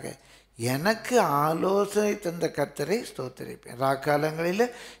மேலாக எனக்கு ஆலோசனை தந்த கர்த்தரை ஸ்தோத்திரிப்பேன். ராக்காலங்களில்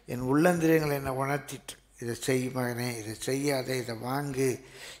என் உள்ளந்திரியங்களை என்னை உணர்த்திட்டு, இதை செய் மகனே, இதை செய்யாத, இதை வாங்கு,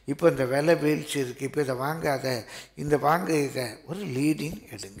 இப்போ இந்த விலை வீழ்ச்சி இருக்குது, இப்போ இதை வாங்காத, இந்த வாங்க, இதை ஒரு லீடிங்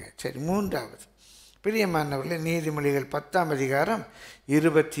எடுங்க. சரி, 3வது பிரியமானவர்களே, நீதிமொழிகள் 10ஆம் அதிகாரம்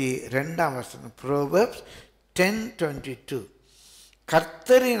 22ஆம் வசனம். Proverbs 10:22.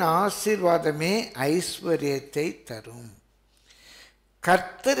 கர்த்தரின் ஆசீர்வாதமே ஐஸ்வர்யத்தை தரும்.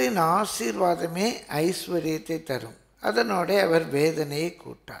 கர்த்தரின் ஆசீர்வாதமே ஐஸ்வர்யத்தை தரும், அதனோட அவர் வேதனையை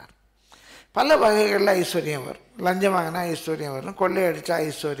கூட்டார். பல வகைகளில் ஐஸ்வர்யம் வரும். லஞ்சம் வாங்கினா ஐஸ்வர்யம் வரும், கொள்ளையடித்தா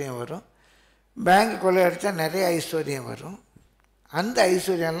ஐஸ்வர்யம் வரும், பேங்க் கொள்ளையடித்தா நிறைய ஐஸ்வர்யம் வரும். அந்த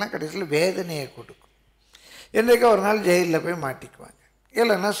ஐஸ்வர்யம்லாம் கடைசியில் வேதனையை கொடுக்கும். என்றைக்கு ஒரு நாள் ஜெயிலில் போய் மாட்டிக்குவாங்க,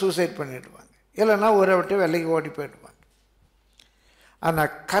 இல்லைன்னா சூசைட் பண்ணிவிடுவாங்க, இல்லைன்னா ஊரை விட்டு வெள்ளைக்கு ஓடி போயிடுவாங்க.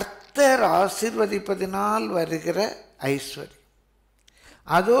 ஆனால் கர்த்தர் ஆசீர்வதிப்பதினால் வருகிற ஐஸ்வர்யம்,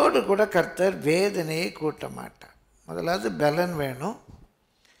 அதோடு கூட கர்த்தர் வேதனையை கூட்ட மாட்டார். முதலாவது பலன் வேணும்,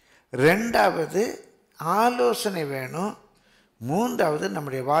 2வது ஆலோசனை வேணும், 3வது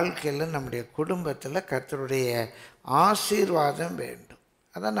நம்முடைய வாழ்க்கையில் நம்முடைய குடும்பத்தில் கர்த்தருடைய ஆசீர்வாதம் வேண்டும்.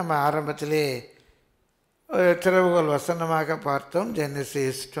 அதான் நம்ம ஆரம்பத்திலே திறவுகோல் வசனமாக பார்த்தோம்.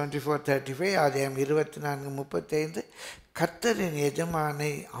 ஜெனசிஸ் 24:35, ஆதியாகமம் 24:35. கர்த்தரின்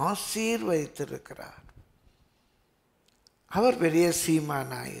எஜமானை ஆசீர்வதித்திருக்கிறார், அவர் பெரிய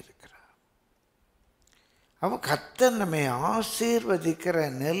சீமானாய் இருக்கிறார். அவன் கர்த்தர் நம்மை ஆசீர்வதிக்கிற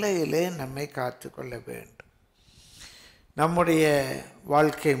நிலையிலே நம்மை காத்து கொள்ள வேண்டும். நம்முடைய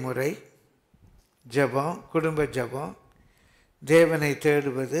வாழ்க்கை முறை, ஜெபம், குடும்ப ஜெபம், தேவனை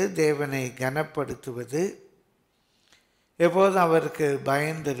தேடுவது, தேவனை கனப்படுத்துவது, எப்போதும் அவருக்கு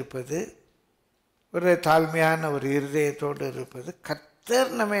பயந்திருப்பது, ஒரு தாழ்மையான ஒரு இருதயத்தோடு இருப்பது, கர்த்தர்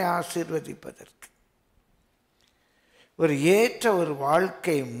நம்மை ஆசீர்வதிப்பதற்கு ஒரு ஏற்ற ஒரு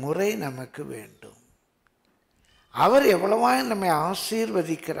வாழ்க்கை முறை நமக்கு வேண்டும். அவர் எவ்வளவாய் நம்மை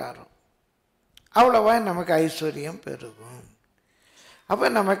ஆசீர்வதிக்கிறாரோ அவ்வளவாய் நமக்கு ஐஸ்வர்யம் பெருகும். அப்போ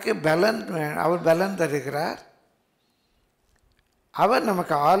நமக்கு பலன், அவர் பலன் தருகிறார், அவர்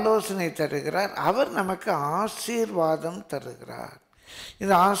நமக்கு ஆலோசனை தருகிறார், அவர் நமக்கு ஆசீர்வாதம் தருகிறார்.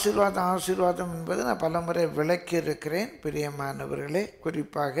 இந்த ஆசீர்வாதம் என்பது நான் பலமுறை விளக்கி இருக்கிறேன். பிரியமானவர்களே,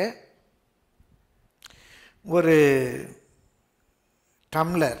 குறிப்பாக ஒரு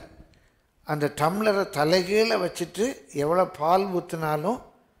டம்ளர், அந்த டம்ளரை தலைகீழ வச்சுட்டு எவ்வளோ பால் ஊற்றினாலும்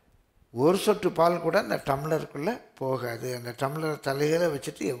ஒரு சொட்டு பால் கூட அந்த டம்ளருக்குள்ளே போகாது. அந்த டம்ளரை தலைகீழ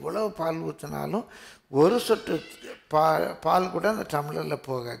வச்சுட்டு எவ்வளோ பால் ஊற்றினாலும் ஒரு சொட்டு பால் கூட அந்த டம்ளரில்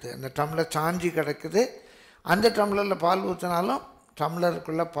போகாது. அந்த டம்ளர் சாஞ்சி கிடக்குது, அந்த டம்ளரில் பால் ஊற்றினாலும்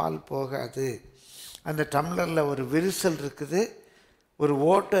டம்ளருக்குள்ளே பால் போகாது. அந்த டம்ளரில் ஒரு விரிசல் இருக்குது, ஒரு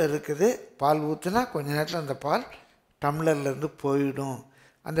ஓட்டை இருக்குது, பால் ஊற்றினா கொஞ்ச நேரத்தில் அந்த பால் டம்ளர்லேருந்து போயிடும்.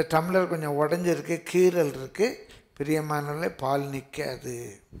 அந்த டம்ளர் கொஞ்சம் உடஞ்சிருக்கு, கீறல் இருக்குது, பிரியமானவர்களே, பால் நிற்காது.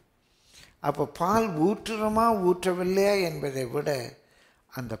 அப்போ பால் ஊற்றுறோமா ஊற்றவில்லையா என்பதை விட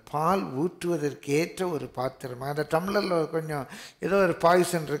அந்த பால் ஊற்றுவதற்கு ஏற்ற ஒரு பாத்திரமா, அந்த டம்ளரில் கொஞ்சம் ஏதோ ஒரு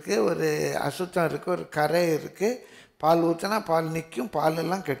பாய்சன் இருக்குது, ஒரு அசுத்தம் இருக்குது, ஒரு கரை இருக்குது, பால் ஊற்றினா பால் நிற்கும்,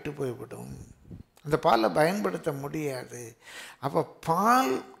 பாலெல்லாம் கெட்டு போய்விடும். இந்த பாலை பயன்படுத்த முடியாது. அப்போ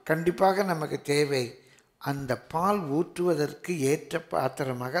பால் கண்டிப்பாக நமக்கு தேவை. அந்த பால் ஊற்றுவதற்கு ஏற்ற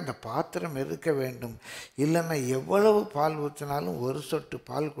பாத்திரமாக அந்த பாத்திரம் இருக்க வேண்டும். இல்லைன்னா எவ்வளவு பால் ஊற்றினாலும் ஒரு சொட்டு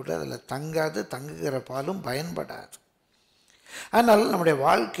பால் கூட அதில் தங்காது, தங்குகிற பாலும் பயன்படாது. அதனால் நம்முடைய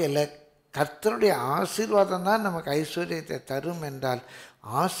வாழ்க்கையில் கர்த்தருடைய ஆசீர்வாதம் தான் நமக்கு ஐஸ்வர்யத்தை தரும் என்றால்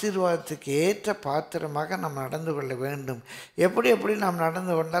ஆசீர்வாதத்துக்கு ஏற்ற பாத்திரமாக நாம் நடந்து கொள்ள வேண்டும். எப்படி நாம்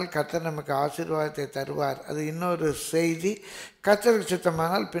நடந்து கொண்டால் கர்த்தர் நமக்கு ஆசீர்வாதத்தை தருவார், அது இன்னொரு செய்தி. கர்த்தருக்கு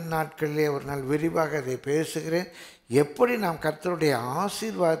சித்தமானால் பின் நாட்களிலே ஒரு நாள் விரிவாக அதை பேசுகிறேன். எப்படி நாம் கர்த்தருடைய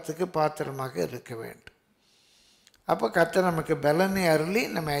ஆசீர்வாதத்துக்கு பாத்திரமாக இருக்க வேண்டும். அப்போ கர்த்தர் நமக்கு பலனை அருளி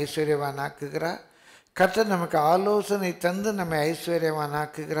நம்மை ஐஸ்வர்யவானாக்குகிறார். கர்த்தர் நமக்கு ஆலோசனை தந்து நம்மை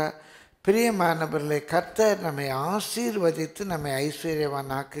ஐஸ்வர்யவானாக்குகிறார். பிரியமானவர்களே, கர்த்தர் நம்மை ஆசீர்வதித்து நம்மை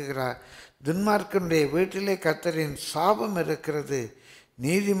ஐஸ்வர்யவானாக்குகிறார். துன்மார்க்கனுடைய வீட்டிலே கர்த்தரின் சாபம் இருக்கிறது,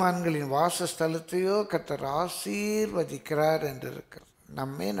 நீதிமான்களின் வாசஸ்தலத்தையோ கர்த்தர் ஆசீர்வதிக்கிறார் என்று இருக்கிறது.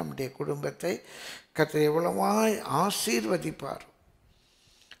 நம்முடைய குடும்பத்தை கர்த்தர் எவ்வளவாய் ஆசீர்வதிப்பார்.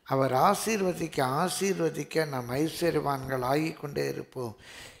 அவர் ஆசீர்வதிக்க நாம் ஐஸ்வர்யவான்கள் ஆகிக்கொண்டே இருப்போம்.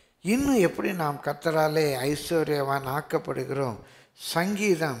 இன்னும் எப்படி நாம் கர்த்தராலே ஐஸ்வர்யவான் ஆக்கப்படுகிறோம்?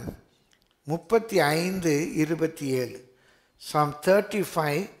 சங்கீதம் 35:27, Psalm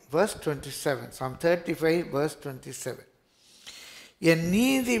 35:27, Psalm 35:27. என்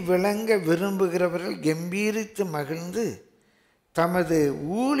நீதி விளங்க விரும்புகிறவர்கள் கம்பீரித்து மகிழ்ந்து தமது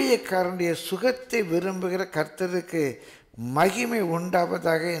ஊழியக்காரனுடைய சுகத்தை விரும்புகிற கர்த்தருக்கு மகிமை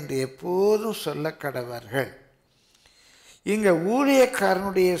உண்டாவதாக என்று எப்போதும் சொல்ல கடவர்கள். இங்கே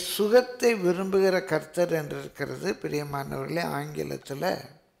ஊழியக்காரனுடைய சுகத்தை விரும்புகிற கர்த்தர் என்று இருக்கிறது. பிரியமானவர்களே, ஆங்கிலத்தில்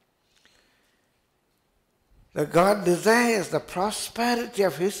The God desires the prosperity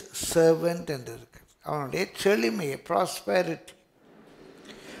of his servant என்று இருக்கிறது. அவனுடைய செழுமையை, ப்ராஸ்பெரிட்டி,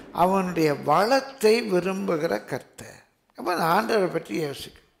 அவனுடைய வளத்தை விரும்புகிற கர்த்தர். அப்போ அந்த ஆண்டவரை பற்றி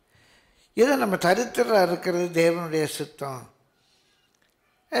யோசிக்கும். இதை நம்ம தரித்திரம் இருக்கிறது தேவனுடைய சித்தம்.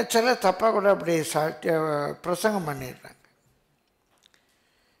 சில தப்பாக கூட அப்படி பிரசங்கம் பண்ணிடுறாங்க.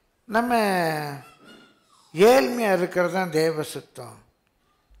 நம்ம ஏழ்மையாக இருக்கிறது தான் தேவ சித்தம்.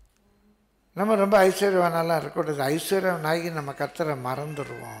 நம்ம ரொம்ப ஐஸ்வர்யவானெல்லாம் இருக்கக்கூடாது, ஐஸ்வர்யவனாகி நம்ம கர்த்தரை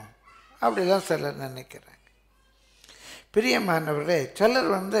மறந்துடுவோம் அப்படிலாம் சிலர் நினைக்கிறாங்க. பிரியமானவர்களே, சிலர்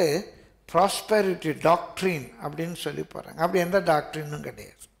ப்ராஸ்பெரிட்டி டாக்ட்ரின் அப்படின்னு சொல்லி போகிறாங்க. அப்படி எந்த டாக்ட்ரினும்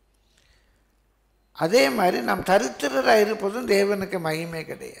கிடையாது. அதே மாதிரி நாம் தரித்திரராக இருப்பதும் தேவனுக்கு மகிமை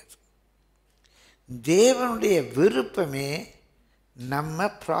கிடையாது. தேவனுடைய விருப்பமே நம்ம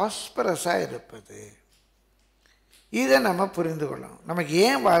ப்ராஸ்பரஸாக இருப்பது. இதை நம்ம புரிந்து கொள்ளணும். நமக்கு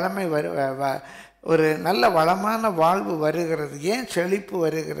ஏன் வளமை ஒரு நல்ல வளமான வாழ்வு வருகிறது, ஏன் செழிப்பு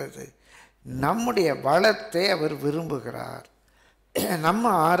வருகிறது? நம்முடைய வளத்தை அவர் விரும்புகிறார். நம்ம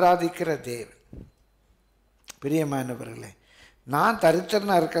ஆராதிக்கிற தேவன். பிரியமானவர்களே, நான்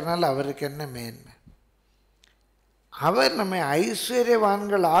தரித்திரனாக இருக்கிறனால அவருக்கு என்ன மேன்மை? அவர் நம்மை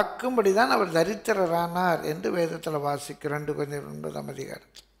ஐஸ்வர்யவான்கள் ஆக்கும்படி தான் அவர் தரித்திரரானார் என்று வேதத்தில் வாசிக்கிறோம்.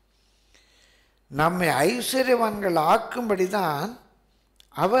 2:9 நம்மை ஐஸ்வர்யவான்கள் ஆக்கும்படி தான்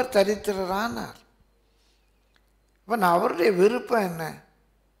அவர் தரித்திரரானார். அப்போ அவருடைய விருப்பம் என்ன?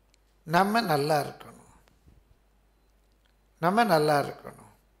 நம்ம நல்லா இருக்கணும், நம்ம நல்லா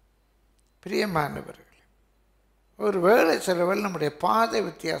இருக்கணும். பிரியமானவர்களே, ஒரு வேளை சில வேளை நம்முடைய பாதை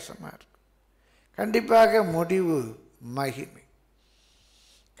வித்தியாசமாக இருக்கும். கண்டிப்பாக முடிவு மகிமை,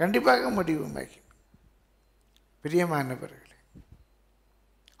 கண்டிப்பாக முடிவு மகிமை. பிரியமானவர்களே,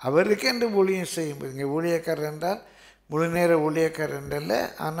 அவருக்கென்று ஊழியம் செய்யும்போது, இங்கே ஊழியக்காரர் என்றால் முழு நேர ஊழியக்காரர் என்றல்ல,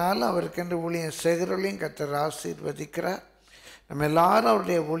 ஆனாலும் அவருக்கென்று ஊழியம் செய்கிறவர்களையும் கர்த்தர் ஆசீர்வதிக்கிறார். நம்ம எல்லாரும்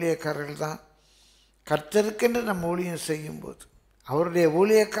அவருடைய ஊழியக்காரர்கள் தான். கர்த்தருக்கென்று நம்ம ஊழியம் செய்யும்போது அவருடைய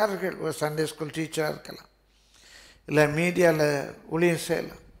ஊழியக்காரர்கள் ஒரு சண்டே ஸ்கூல் டீச்சராக இருக்கலாம், இல்லை மீடியாவில் ஊழியம்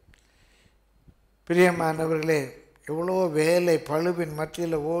செய்யலாம். பிரியமானவர்களே, எவ்வளோ வேலை பழுவின்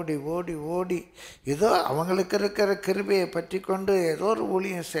மத்தியில் ஓடி ஓடி ஓடி ஏதோ அவங்களுக்கு இருக்கிற கிருபையை பற்றி கொண்டு ஏதோ ஒரு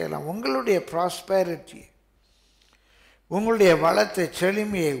ஊழியம் செய்யலாம். உங்களுடைய ப்ராஸ்பெரிட்டி, உங்களுடைய வளத்தை,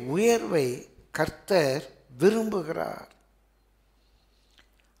 செழுமையை, உயர்வை கர்த்தர் விரும்புகிறார்.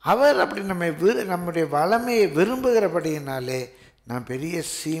 அவர் அப்படி நம்முடைய வளமையை விரும்புகிறபடியினாலே நான் பெரிய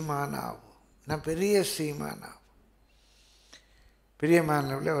சீமானாகும், நான் பெரிய சீமானாகும்.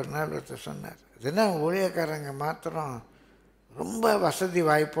 பிரியமானவர்களே, ஒரு நாள் ஒருத்தர் சொன்னார், இதுனா ஊழியக்காரங்க மாத்திரம் ரொம்ப வசதி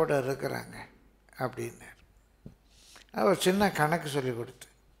வாய்ப்போடு இருக்கிறாங்க அப்படின்னார். ஒரு சின்ன கணக்கு சொல்லி கொடுத்து,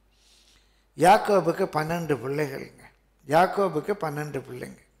 யாக்கோபுக்கு 12 பிள்ளைகள்ங்க. யாக்கோபுக்கு 12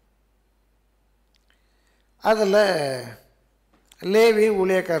 பிள்ளைங்க. அதில் லேவி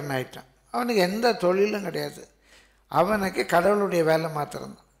ஊழியக்காரன் ஆயிட்டான். அவனுக்கு எந்த தொழிலும் கிடையாது. அவனுக்கு கடவுளுடைய வேலை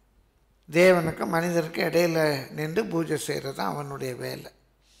மாத்திரம்தான். தேவனுக்கும் மனிதனுக்கும் இடையில் நின்று பூஜை செய்கிறது தான் அவனுடைய வேலை.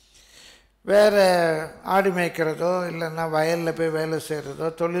 வேறு ஆடு மேய்க்கிறதோ இல்லைன்னா வயலில் போய் வேலை செய்கிறதோ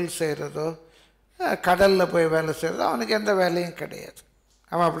தொழில் செய்கிறதோ கடலில் போய் வேலை செய்கிறதோ அவனுக்கு எந்த வேலையும் கிடையாது.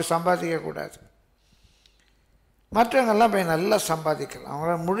 அவன் அப்படி சம்பாதிக்கக்கூடாது. மற்றவங்கெல்லாம் போய் நல்லா சம்பாதிக்கலாம்,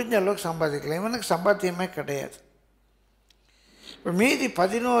 அவங்கள முடிஞ்ச அளவுக்கு சம்பாதிக்கலாம். இவனுக்கு சம்பாத்தியமே கிடையாது. இப்போ மீதி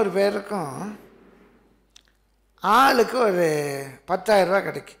 11 பேருக்கும் ஆளுக்கு ஒரு 10,000 ரூபா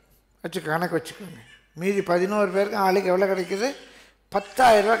கிடைக்கும் கணக்கு வச்சுக்கோங்க. மீதி 11 பேருக்கும் ஆளுக்கு எவ்வளோ கிடைக்குது?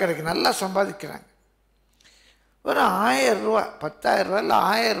 10,000 ரூபா கிடைக்கும். நல்லா சம்பாதிக்கிறாங்க. ஒரு 1000 ரூபா 10,000 ரூபாயில்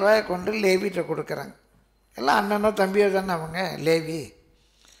 1000 ரூபாயை கொண்டு லேவிகிட்ட கொடுக்குறாங்க. எல்லாம் அண்ணனோ தம்பியோ தானே அவங்க. லேவி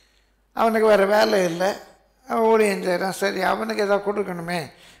அவனுக்கு வேறு வேலை இல்லை, அவன் ஊழியம் செய்கிறான். சரி அவனுக்கு எதாவது கொடுக்கணுமே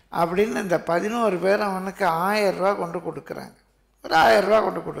அப்படின்னு இந்த 11 பேர் அவனுக்கு 1000 ரூபா கொண்டு கொடுக்குறாங்க. ஒரு 1000 ரூபா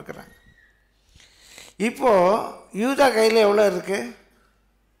கொண்டு கொடுக்குறாங்க. இப்போது யூதா கையில் எவ்வளோ இருக்குது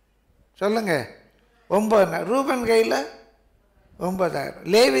சொல்லுங்கள்? 9,000. ரூபன் கையில் 9,000.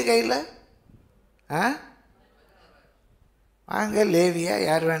 லேவி கையில் வாங்க லேவியா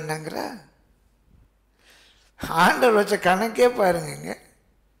யார் வேண்டாங்கிற? ஆண்டவர் வச்ச கணக்கே பாருங்க.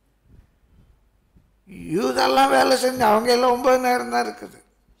 யூதெல்லாம் வேலை செஞ்சு அவங்க எல்லாம் 9,000 தான் இருக்குது.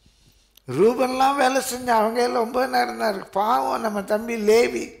 ரூபன்லாம் வேலை செஞ்சு அவங்க எல்லாம் 9,000 தான் இருக்குது. பாவம் நம்ம தம்பி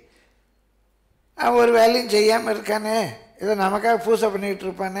லேவி அவன் ஒரு வேலையும் செய்யாமல் இருக்கானே, இதை நமக்காக பூசை பண்ணிகிட்டு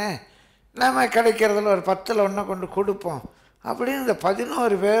இருப்பானே, நம்ம கிடைக்கிறதுல ஒரு 10ல் 1 கொண்டு கொடுப்போம் அப்படின்னு இந்த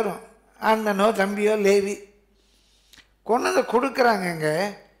 11 பேரும் அண்ணனோ தம்பியோ லேவி கொண்டு வந்து கொடுக்குறாங்கங்க.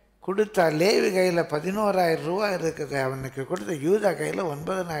 கொடுத்தா லேவி கையில் 11,000 ரூபா இருக்குது, அவனுக்கு கொடுத்த யூதா கையில்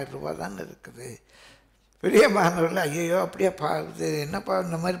 9,000 ரூபா தான் இருக்குது. பெரிய மாணவர்கள் ஐயோ அப்படியே இது என்னப்பா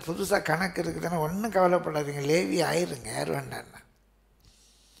இந்த மாதிரி புதுசாக கணக்கு இருக்குதுன்னா ஒன்றும் கவலைப்படாதீங்க, லேவி ஆயிருங்க, யார் வேண்டான்னா.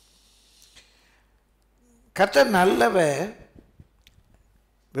 கர்த்தர் நல்லவர்.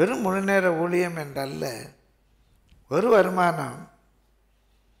 வெறும் முழு நேர ஊழியம் என்றல்ல, ஒரு வருமானம்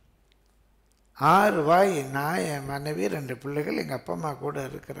 6 ரூபாய். நான் என் மனைவி 2 பிள்ளைகள் எங்கள் அப்பா அம்மா கூட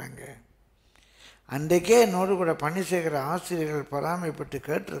இருக்கிறாங்க. அன்றைக்கே என்னோடு கூட பணி செய்கிற ஆசிரியர்கள் பொறாமைப்பட்டு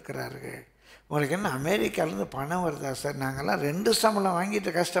கேட்டிருக்கிறார்கள், உங்களுக்கு என்ன அமெரிக்காவிலேருந்து பணம் வருதா சார்? நாங்கள்லாம் 2 சம்பளம்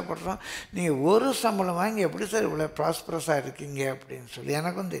வாங்கிட்டு கஷ்டப்படுறோம், நீங்கள் 1 சம்பளம் வாங்கி எப்படி சார் இவ்வளோ ப்ராஸ்பரஸாக இருக்கீங்க அப்படின்னு சொல்லி.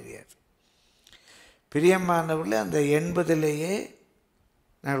 எனக்கும் தெரியாது. பிரியமானவர்களே, அந்த 80லேயே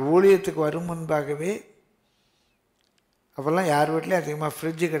நான் ஊழியத்துக்கு வரும் முன்பாகவே, அப்போல்லாம் யார் வீட்லேயும் அதிகமாக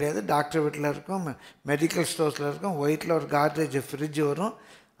ஃப்ரிட்ஜு கிடையாது. டாக்டர் வீட்டில் இருக்கும், மெடிக்கல் ஸ்டோர்ஸில் இருக்கும், ஒயிட்டில் ஒரு கார்ட்ரேஜ் ஃப்ரிட்ஜு வரும்.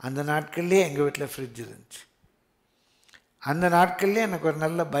 அந்த நாட்கள்லேயே எங்கள் வீட்டில் ஃப்ரிட்ஜ் இருந்துச்சு. அந்த நாட்கள்லேயே எனக்கு ஒரு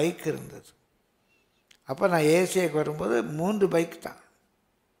நல்ல பைக் இருந்தது. அப்போ நான் ஏசியாவுக்கு வரும்போது 3 பைக் தான்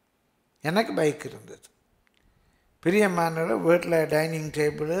எனக்கு பைக் இருந்தது. பிரியமானோட வீட்டில் டைனிங்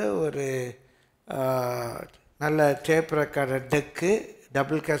டேபிள், ஒரு நல்ல tape recorder tech,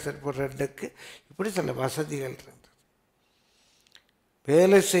 double cassette போடுற டெக்கு, இப்படி சில வசதிகள் இருந்தது.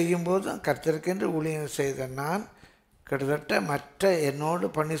 வேலை செய்யும்போதும் கர்த்தருக்கென்று ஊழியம் செய்த நான் கிட்டத்தட்ட மற்ற என்னோடு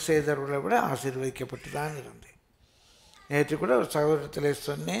பணி செய்தவர்களை விட ஆசீர்வதிக்கப்பட்டு தான் இருந்தேன். நேற்று கூட ஒரு சகோதரத்தில்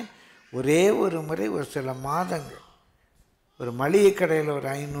சொன்னேன், ஒரே ஒரு முறை ஒரு சில மாதங்கள் ஒரு மளிகை கடையில் ஒரு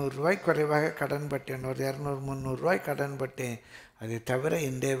 500 ரூபாய் குறைவாக கடன் பட்டேன், ஒரு 200-300 ரூபாய் கடன் பட்டேன். அதை தவிர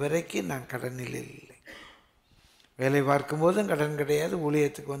இன்றைய வரைக்கும் நான் கடனில் இல்லை. வேலை பார்க்கும்போதும் கடன் கிடையாது,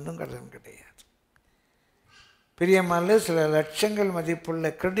 ஊழியத்துக்கு வந்தும் கடன் கிடையாது. பிரியமான சில லட்சங்கள் மதிப்புள்ள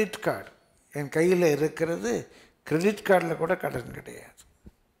கிரெடிட் கார்டு என் கையில் இருக்கிறது. கிரெடிட் கார்டில் கூட கடன் கிடையாது.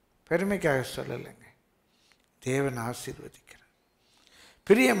 பெருமைக்காக சொல்லலைங்க, தேவன் ஆசீர்வதிக்கிறார்.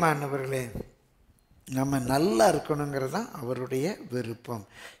 பிரியமானவர்களே, நம்ம நல்லா இருக்கணுங்கிறது தான் அவருடைய விருப்பம்.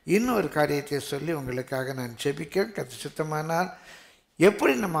 இன்னொரு காரியத்தை சொல்லி உங்களுக்காக நான் ஜெபிக்கிறேன். கர்த்தர் சித்தமானால்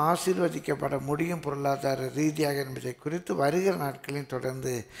எப்படி நம்ம ஆசீர்வதிக்கப்பட முடியும் பொருளாதார ரீதியாக என்பதை குறித்து வருகிற நாட்களையும்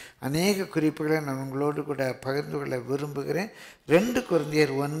தொடர்ந்து அநேக குறிப்புகளை நான் உங்களோடு கூட பகிர்ந்து கொள்ள விரும்புகிறேன். 2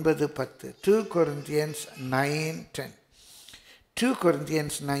 கொரிந்தியர் 9:10, 2 கொரிந்தியன்ஸ் 9:10, 2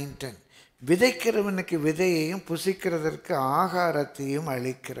 கொரிந்தியன்ஸ் 9:10. விதைக்கிறவனுக்கு விதையையும் புசிக்கிறதற்கு ஆகாரத்தையும்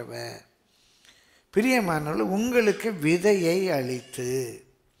அளிக்கிறவர். பிரியமானவர்கள், உங்களுக்கு விதையை அளித்து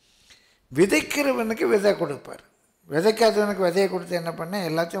விதைக்கிறவனுக்கு விதை கொடுப்பார். விதைக்காதவனுக்கு விதையை கொடுத்து என்ன பண்ண,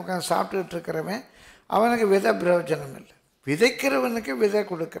 எல்லாத்தையும் உட்காந்து சாப்பிட்டுட்டு இருக்கிறவன் அவனுக்கு விதை பிரயோஜனம் இல்லை. விதைக்கிறவனுக்கு விதை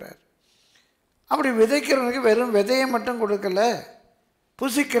கொடுக்குறார். அப்படி விதைக்கிறவனுக்கு வெறும் விதையை மட்டும் கொடுக்கல,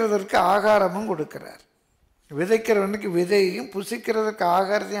 புசிக்கிறதற்கு ஆகாரமும் கொடுக்குறார். விதைக்கிறவனுக்கு விதையையும் புசிக்கிறதற்கு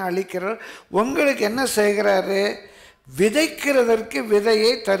ஆகாரத்தையும் அளிக்கிறார். உங்களுக்கு என்ன செய்கிறாரு? விதைக்கிறதற்கு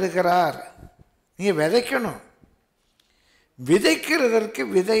விதையை தருகிறார். நீங்கள் விதைக்கணும், விதைக்கிறதற்கு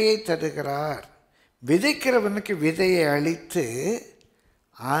விதையை தருகிறார். விதைக்கிறவனுக்கு விதையை அளித்து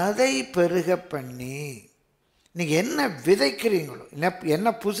அதை பெருக பண்ணி. நீங்கள் என்ன விதைக்கிறீங்களோ, என்ன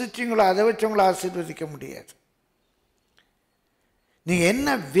புசிச்சிங்களோ அதை வச்சு உங்களை ஆசீர்வதிக்க முடியாது. நீங்கள் என்ன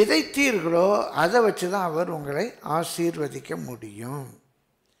விதைத்தீர்களோ அதை வச்சு தான் அவர் உங்களை ஆசீர்வதிக்க முடியும்.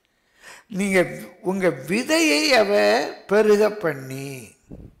 நீங்கள் உங்கள் விதையை அவர் பெருக பண்ணி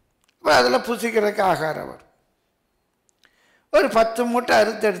அதில் புசிக்கிறதுக்கு ஆகாரம் வரும். ஒரு 10 மூட்டை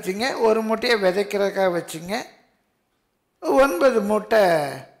அறுத்து எடுத்தீங்க, ஒரு மூட்டையை விதைக்கிறதுக்காக வச்சிங்க, 9 மூட்டை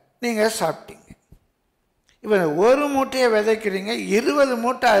நீங்கள் சாப்பிட்டீங்க. இப்போ ஒரு மூட்டையை விதைக்கிறீங்க, 20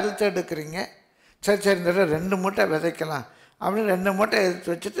 மூட்டை அறுத்து எடுக்கிறீங்க. சரி இந்த 2 மூட்டை விதைக்கலாம் அப்படின்னு 2 மூட்டை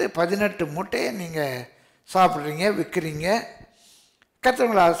எடுத்து வச்சுட்டு 18 மூட்டையை நீங்கள் சாப்பிட்றீங்க, விற்கிறீங்க.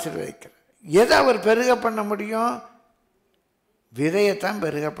 கர்த்தர் ஆசீர்வதிக்கிறார். எதை அவர் பெருக பண்ண முடியும்? விதையைத்தான்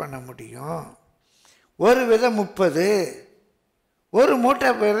பெருக பண்ண முடியும். ஒரு விதை 30, ஒரு மூட்டை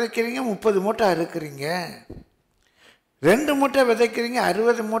விதைக்கிறீங்க, 30 மூட்டை அறுக்கிறீங்க. 2 மூட்டை விதைக்கிறீங்க,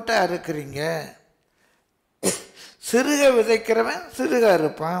 60 மூட்டை அறுக்கிறீங்க. சிறுக விதைக்கிறவன் சிறுக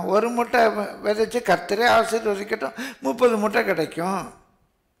அறுப்பான். ஒரு மூட்டை விதைச்சி கர்த்தரே ஆசீர்வதிக்கட்டும், 30 மூட்டை கிடைக்கும்.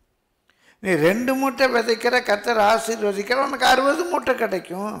 நீ 2 மூட்டை விதைக்கிற, கர்த்தர் ஆசீர்வதிக்கிற, உனக்கு 60 மூட்டை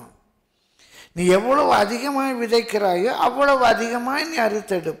கிடைக்கும். நீ எவ்வளவு அதிகமாக விதைக்கிறாயோ அவ்வளவு அதிகமாக நீ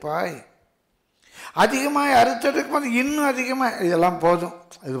அறுத்தெடுப்பாய். அதிகமாக அறுத்தெடுக்கும் போது இன்னும் அதிகமாக இதெல்லாம் போதும்,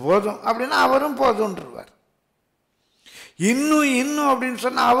 இது போதும் அப்படின்னா அவரும் போதும்ன்றவார். இன்னும் அப்படின்னு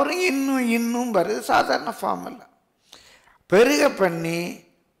சொன்னால் அவரும் இன்னும் வருது. சாதாரண ஃபார்முலா. பெருக பண்ணி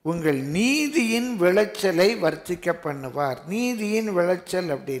உங்கள் நீதியின் விளைச்சலை வர்த்திக்க பண்ணுவார். நீதியின் விளைச்சல்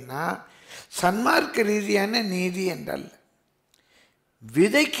அப்படின்னா சன்மார்க்க ரீதியான நீதி என்றல்ல.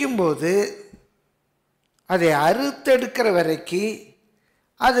 விதைக்கும்போது அதை அறுத்தெடுக்கிற வரைக்கும்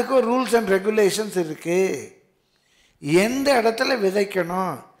அதுக்கு ஒரு ரூல்ஸ் அண்ட் ரெகுலேஷன்ஸ் இருக்குது. எந்த இடத்துல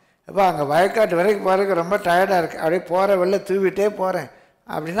விதைக்கணும். இப்போ அங்கே வயக்காட்டு வரைக்கும் போகிறதுக்கு ரொம்ப டயர்டாக இருக்குது, அப்படியே போகிற வெளில தூவிட்டே போகிறேன்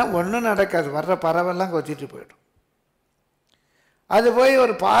அப்படின்னா ஒன்றும் நடக்காது. வர்ற பறவைலாம் கொத்திட்டு போய்டும். அது போய்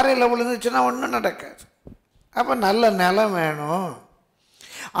ஒரு பாறையில் விழுந்துச்சுன்னா ஒன்றும் நடக்காது. அப்போ நல்ல நிலம் வேணும்.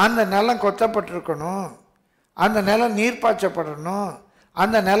 அந்த நிலம் கொத்தப்பட்டிருக்கணும், அந்த நிலம் நீர் பாய்ச்சப்படணும்,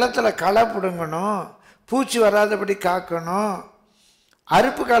 அந்த நிலத்தில் களை பிடுங்கணும், பூச்சி வராதபடி காக்கணும்,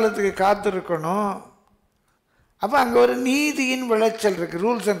 அறுப்பு காலத்துக்கு காத்திருக்கணும். அப்போ அங்கே ஒரு நீதியின் விளைச்சல் இருக்குது,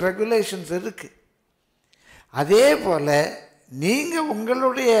 ரூல்ஸ் அண்ட் ரெகுலேஷன்ஸ் இருக்குது. அதே போல் நீங்கள்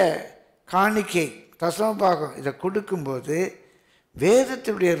உங்களுடைய காணிக்கை தசமபாகம் இதை கொடுக்கும்போது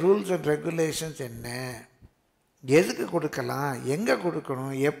வேதத்துடைய ரூல்ஸ் அண்ட் ரெகுலேஷன்ஸ் என்ன, எதுக்கு கொடுக்கலாம், எங்கே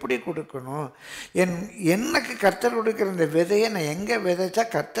கொடுக்கணும், எப்படி கொடுக்கணும், எனக்கு கர்த்தர் கொடுக்குற இந்த விதையை நான் எங்கே விதைச்சா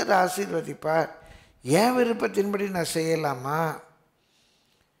கர்த்தர் ஆசீர்வதிப்பார், என் விருப்பத்தின்படி நான் செய்யலாமா,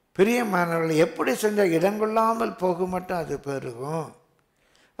 பிரியமானவர்கள் எப்படி செஞ்சால் இடங்கொள்ளாமல் போக மட்டும் அது பெருகும்.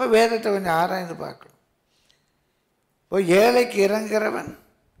 இப்போ வேதத்தை கொஞ்சம் ஆராய்ந்து பார்க்கணும். இப்போ ஏழைக்கு இறங்குறவன்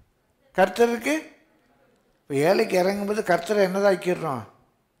கர்த்தருக்கு, இப்போ ஏழைக்கு இறங்கும்போது கர்த்தரை என்னதான் ஆக்கிடுறோம்,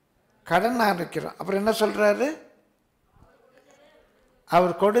 கடன் ஆரம்பிக்கிறோம். அப்புறம் என்ன சொல்கிறாரு,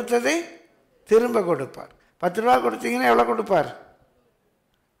 அவர் கொடுத்ததை திரும்ப கொடுப்பார். 10 ரூபா கொடுத்தீங்கன்னா எவ்வளோ கொடுப்பார்,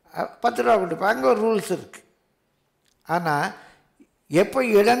 10 ரூபா கொடுப்பார். அங்கே ஒரு ரூல்ஸ் இருக்குது. ஆனால் எப்போ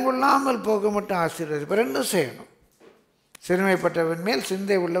இடங்கொள்ளாமல் போக மட்டும் ஆசீர்வாதம். இப்போ ரெண்டும் செய்யணும். சிறுமைப்பட்டவன் மேல்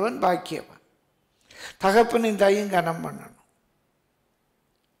சிந்தை உள்ளவன் பாக்கியவன். தகப்பனின் தாயும் கனம் பண்ணணும்.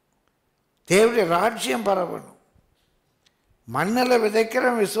 தேவனுடைய ராஜ்யம் பரவணும். மண்ணில்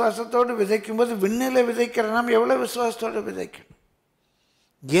விதைக்கிற விசுவாசத்தோடு விதைக்கும்போது விண்ணில் விதைக்கிற நாம் எவ்வளோ விசுவாசத்தோடு விதைக்கணும்,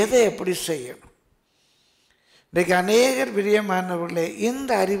 எதை எப்படி செய்யணும். இன்றைக்கு அநேகர் பிரியமானவர்களே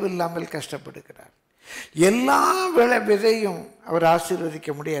இந்த அறிவு இல்லாமல் கஷ்டப்படுகிறார். எல்லா விதையும் அவர் ஆசீர்வதிக்க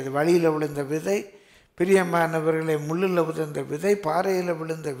முடியாது. வழியில் விழுந்த விதை, பிரியமானவர்களே முள்ளில் விழுந்த விதை, பாறையில்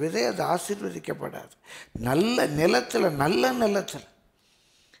விழுந்த விதை அது ஆசீர்வதிக்கப்படாது. நல்ல நிலத்தில்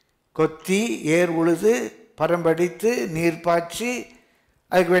கொத்தி ஏர் உழுது பரம்படித்து நீர் பாய்ச்சி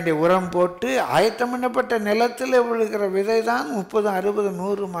அதுக்கு வேண்டிய உரம் போட்டு ஆயத்தம் பண்ணப்பட்ட நிலத்தில் விழுகிற விதை தான் 30, 60,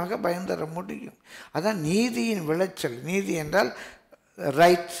 100 பயன் தர முடியும். அதான் நீதியின் விளைச்சல். நீதி என்றால்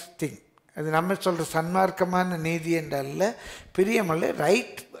ரைட் திங். அது நம்ம சொல்கிற சன்மார்க்கமான நீதி என்றல்ல, பிரியமல்ல,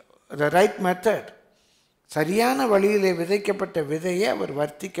 ரைட் மெத்தட். சரியான வழியில் விதைக்கப்பட்ட விதையை அவர்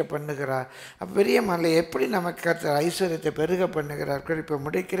வர்த்திக்க பண்ணுகிறார். அப்போ பிரியமல்ல, எப்படி நமக்கு ஐஸ்வர்யத்தை பெருக பண்ணுகிறார். இப்போ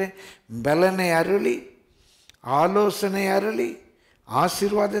முடிக்கிறேன். பலனை அருளி, ஆலோசனை அருளி,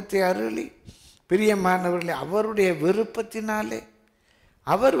 ஆசீர்வாதத்தை அருளி, பிரியமானவர்களே அவருடைய விருப்பத்தினாலே,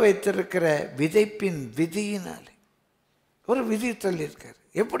 அவர் வைத்திருக்கிற விதைப்பின் விதியினாலே ஒரு விதி சொல்லியிருக்கார்.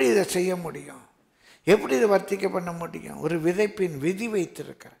 எப்படி இதை செய்ய முடியும், எப்படி இதை வர்த்திக்க பண்ண முடியும், ஒரு விதைப்பின் விதி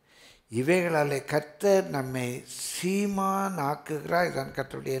வைத்திருக்கிறார். இவைகளாலே கர்த்தர் நம்மை சீமானாக்குகிறார். இதான்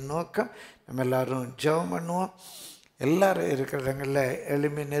கர்த்தருடைய நோக்கம். நம்ம எல்லோரும் ஜெபம் பண்ணுவோம். எல்லோரும் இருக்கிற இடங்களில்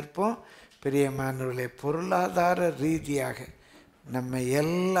எழுப்பி நிற்போம். பிரியமானவர்களே, பொருளாதார ரீதியாக நம்ம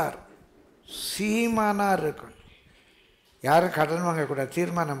எல்லாரும் சீமானாக இருக்கணும். யாரும் கடன் வாங்கக்கூடாது.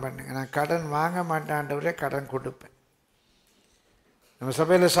 தீர்மானம் பண்ணுங்க, நான் கடன் வாங்க மாட்டேன் ஆண்டவரே, கடன் கொடுப்பேன். நம்ம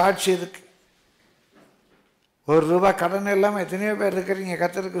சபையில் சாட்சி இருக்கு. ₹1 கடன் இல்லாமல் எத்தனையோ பேர் இருக்கிறீங்க.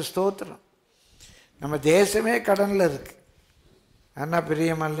 கர்த்தருக்கு ஸ்தோத்திரம். நம்ம தேசமே கடனில் இருக்குது. ஆனால்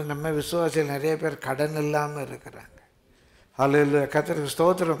பிரியமான நம்ம விசுவாசிகள் நிறைய பேர் கடன் இல்லாமல் இருக்கிறாங்க. ஹல்லேலூயா, கர்த்தருக்கு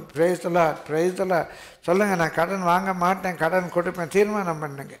ஸ்தோத்திரம். Praise the Lord, praise the Lord. சொல்லுங்கள், நான் கடன் வாங்க மாட்டேன், கடன் கொடுப்பேன். தீர்மானம்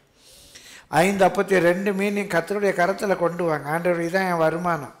பண்ணுங்க. 5 அப்பத்தி 2 மீனையும் கர்த்தருடைய கரத்தில் கொண்டு வாங்க. ஆண்டவர், இதான் என்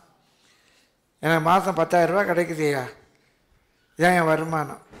வருமானம், எனக்கு மாதம் 10,000 ரூபா கிடைக்குதுயா, இதான் என்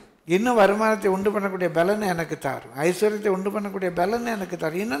வருமானம். இன்னும் வருமானத்தை உண்டு பண்ணக்கூடிய பலனை எனக்கு தாரும், ஐஸ்வர்யத்தை உண்டு பண்ணக்கூடிய பலனை எனக்கு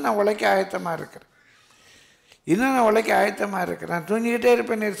தாரும். இன்னும் நான் உழைக்க ஆயத்தமாக இருக்கிறேன், இன்னும் நான் உழைக்க ஆயத்தமாக இருக்கிறேன். நான் தூங்கிக்கிட்டே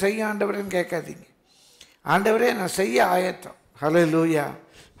இருப்பேன், நீர் செய்ய ஆண்டவரேன்னு கேட்காதீங்க. ஆண்டவரே, நான் செய்ய ஆயத்தம். ஹல்லேலூயா,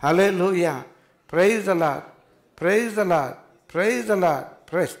 ஹல்லேலூயா, praise the Lord, praise the Lord, praise the Lord,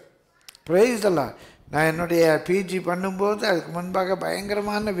 praise the Lord. நான் என்னுடைய பிஜி பண்ணும்போது அதுக்கு முன்பாக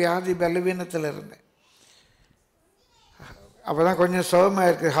பயங்கரமான வியாதி பலவீனத்தில் இருந்தேன். அப்போ தான் கொஞ்சம் சுகமாக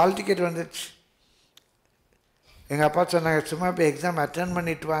இருக்குது. ஹால் டிக்கெட் வந்துடுச்சு. எங்கள் அப்பா சொன்னாங்க, சும்மா போய் எக்ஸாம் அட்டன்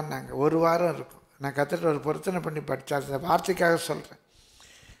பண்ணிட்டு வான்னாங்க. 1 வாரம் இருக்கும். நான் கற்றுட்டு ஒரு பொருத்தனை பண்ணி படித்தேன். அந்த வார்த்தைக்காக சொல்கிறேன்.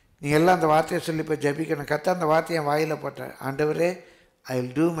 நீங்கள் எல்லாம் அந்த வார்த்தையை சொல்லி இப்போ ஜபிக்கணும். கற்று அந்த வார்த்தையை என் வாயில் போட்டேன். ஆண்டவரே, I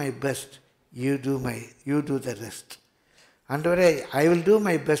will do my best, you two the rest. ஆண்டவரே, I will do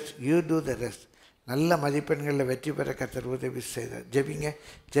my best, you two the rest. நல்ல மதிப்பெண்களில் வெற்றி பெற கர்த்தர் உதவி செய்தார்.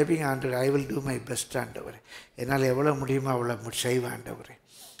 ஜெபிங்க ஆண்டவரே, I will do my best ஆண்டவரே. என்னால் எவ்வளோ முடியுமோ அவ்வளோ செய்வேன் ஆண்டவரே.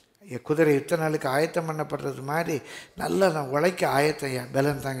 என் குதிரை இத்தனை நாளுக்கு ஆயத்தம் பண்ணப்படுறது மாதிரி நல்லா நான் உழைக்க ஆயத்தம். என்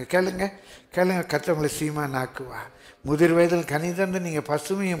பலன் தாங்க. கேளுங்க கர்த்தர் உங்களை சீமானாக்குவா. முதிர் வயதில் கனிதந்து நீங்கள்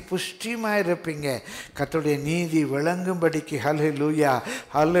பசுமையும் புஷ்டியுமாக இருப்பீங்க. கர்த்தருடைய நீதி விளங்கும்படிக்கு. ஹல்லேலூயா,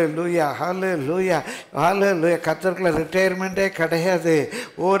 ஹல்லேலூயா, ஹல்லேலூயா, ஹல்லேலூயா. கர்த்தருக்குள்ள ரிட்டையர்மெண்ட்டே கிடையாது.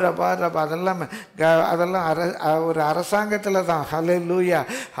 ரபா அதெல்லாம் ஒரு அரசாங்கத்தில் தான். ஹல்லேலூயா,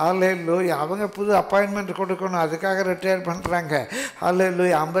 ஹல்லேலூயா. அவங்க புது அப்பாயின்மெண்ட் கொடுக்கணும், அதுக்காக ரிட்டையர் பண்ணுறாங்க.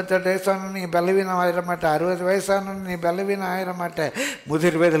 ஹல்லேலூயா. 58 வயசானு நீ பலவீனம் ஆயிட மாட்டேன், 60 வயசானு நீ பலவீனம் ஆயிட மாட்டேன்.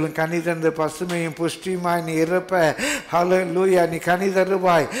 முதிர் வயதில் கனிதந்து பசுமையும் புஷ்டியுமாய் நீ இருப்ப. ஹல்லேலூயா, நீ கனி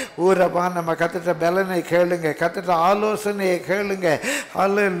தருவாய். ஊரப்பா, நம்ம கர்த்தர் பலனை கேளுங்க, கர்த்தர் ஆலோசனையை கேளுங்க.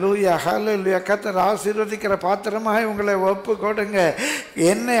 ஹல்லேலூயா, ஹல்லேலூயா. கர்த்தர் ஆசீர்வதிக்கிற பாத்திரமாய் உங்களை ஒப்பு கொடுங்க.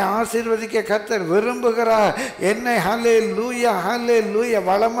 என்னை ஆசீர்வதிக்க கர்த்தர் விரும்புகிறார். என்னை ஹல்லேலூயா, ஹல்லேலூயா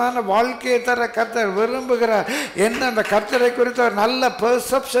வளமான வாழ்க்கையை தர கர்த்தர் விரும்புகிறார். என்ன அந்த கர்த்தரை குறித்த ஒரு நல்ல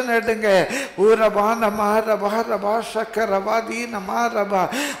பெர்செப்ஷன் எடுங்க. ஊரபா நமாரபா ரபா ஷக்கரபா தீனமாரபா.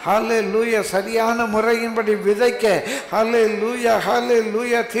 ஹல்லேலூயா, சரியான முறையின்படி விதைக்க. ஹல்லேலூயா,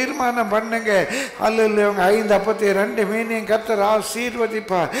 ஹல்லேலூயா. தீர்மானம் பண்ணுங்க. ஹல்லேலூயா. 5 அப்பத்தி 2 மீனையும் கர்த்தர்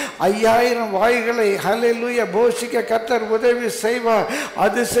ஆசீர்வதிப்பார். 5000 வாய்களை ஹல்லேலூயா போஷிக்க கர்த்தர் உதவி செய்வார்.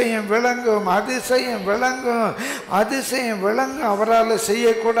 அதிசயம் விளங்கும், அதிசயம் விளங்கும், அதிசயம் விளங்கும். அவரால்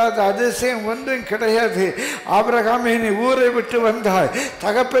செய்யக்கூடாத அதிசயம் ஒன்றும் கிடையாது. ஆபிரகாமே, நீ ஊரை விட்டு வந்தாய்,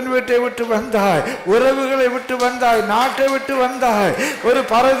 தகப்பன் வீட்டை விட்டு வந்தாய், உறவுகளை விட்டு வந்தாய், நாட்டை விட்டு வந்தாய், ஒரு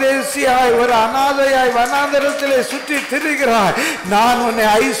பரதேசியாய், ஒரு அனாதையாய் வனாந்தரத்திலே சுற்றி திரிகிறாய். நான் உன்னை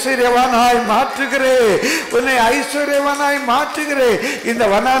ஐஸ்வர்யவானாய் மாற்றுகிறேன், உன்னை ஐஸ்வர்யவானாய் மாற்றுகிறேன். இந்த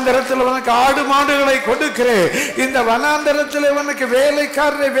வனாந்தரத்தில் உனக்கு ஆடு மாடுகளை கொடுக்கிறேன். இந்த வனாந்தரத்தில் உனக்கு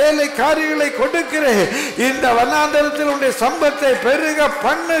வேலைக்காரிகளை கொடுக்கிறேன். இந்த வனாந்தரத்தில் உன்னுடைய சம்பத்தை பெருக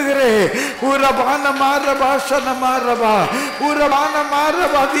பண்ணுகிறேன். ஊரபான மாறபா சனமாரபா, ஊரபான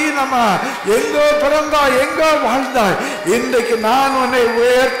மாறபா தீனமா. எங்கோ பிறந்தாய், எங்கோ வாழ்ந்தாய், இன்றைக்கு நான் உன்னை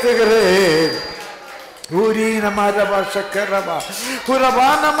உயர்த்துகிறேன்.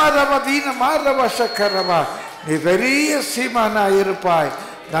 நீ பெரிய சீமானா இருப்பாய்.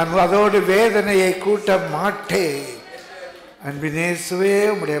 நான் அதோடு வேதனையை கூட்ட மாட்டேன். அன்பினேசுவே,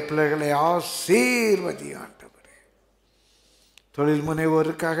 உம்முடைய பிள்ளைகளை ஆசீர்வதி ஆண்டவரே. தொழில்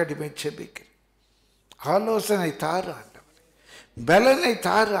முனைவோருக்காக அடிமை செபிக்கிறேன். ஆலோசனை தாரு ஆண்டவரே, பலனை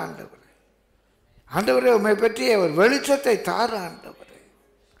தாரு ஆண்டவரே. ஆண்டவரே, உம்மை பற்றிய ஒரு வெளிச்சத்தை தாரு ஆண்டவரே.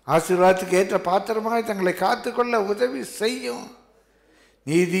 ஆசீர்வாதத்துக்கு ஏற்ற பாத்திரமாய் தங்களை காத்துக்கொள்ள உதவி செய்யும்.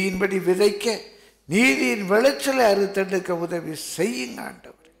 நீதியின்படி விதைக்க, நீதியின் விளைச்சலை அறுத்தெடுக்க உதவி செய்யுங்க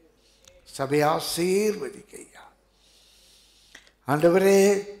ஆண்டவரே. சபை ஆசீர்வதிக்கையா ஆண்டவரே.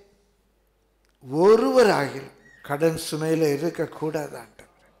 ஒருவராகிலும் கடன் சுமையில் இருக்கக்கூடாது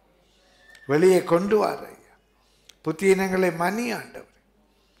ஆண்டவரே. வெளியே கொண்டு வார ஐயா. புத்தியினங்களை மணி ஆண்டவரே.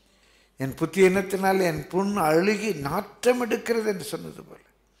 என் புத்தியினத்தினால் என் புண் அழுகி நாற்றம் எடுக்கிறது என்று சொன்னது போல,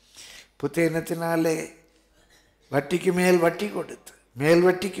 புத்தியினத்தினாலே வட்டிக்கு மேல் வட்டி கொடுத்து மேல்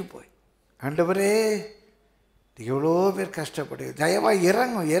வட்டிக்கு போய் ஆண்டவரே எவ்வளோ பேர் கஷ்டப்படுது. தயவாக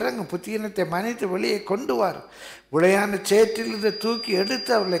இறங்கும் புத்தியினத்தை மன்னித்து வெளியே கொண்டு வார். உளையான சேற்றிலிருந்து தூக்கி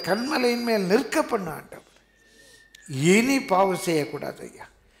எடுத்து அவர்களை கண்மலையின் மேல் நிற்க பண்ண ஆண்டவர். இனி பாவம் செய்யக்கூடாது ஐயா.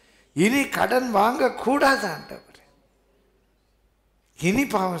 இனி கடன் வாங்கக்கூடாது ஆண்டவர். இனி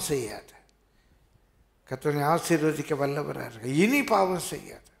பாவம் செய்யாத. கர்த்தரை ஆசீர்வதிக்க வல்லவராக. இனி பாவம்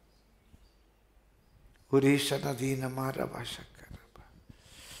செய்யாத.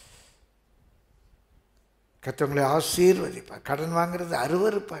 கர்த்தரை ஆசீர்வதிப்பார். கடன் வாங்குறது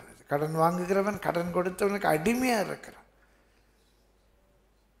அருவருப்பானது. கடன் வாங்குகிறவன் கடன் கொடுத்தவனுக்கு அடிமையாக இருக்கிறான்.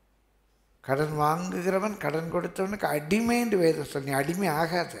 கடன் வாங்குகிறவன் கடன் கொடுத்தவனுக்கு அடிமை என்று வேதம் சொல்லி அடிமை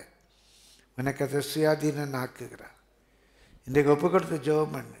ஆகாத. உனக்கு அதை சுயாதீனம் ஆக்குகிறான். இன்றைக்கு ஒப்பு கொடுத்து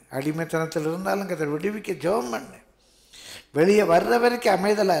ஜெபம் பண்ணு. அடிமைத்தனத்தில் இருந்தாலும் கதை விடுவிக்க ஜெபம் பண்ணு. வெளியே வர்ற வரைக்கும்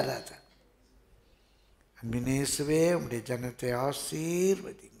அமைதலாக இராத. அன்பினேசுவே உம்முடைய ஜனத்தை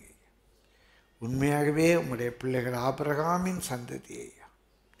ஆசீர்வதிங்க. உண்மையாகவே உம்முடைய பிள்ளைகள் ஆபிரகாமின் சந்ததியை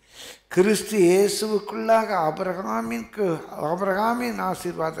கிறிஸ்து இயேசுவுக்குள்ளாக ஆபிரகாமின்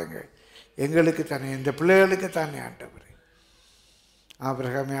ஆசீர்வாதங்கள் எங்களுக்கு தானே, இந்த பிள்ளைகளுக்கு தானே ஆண்டவர்.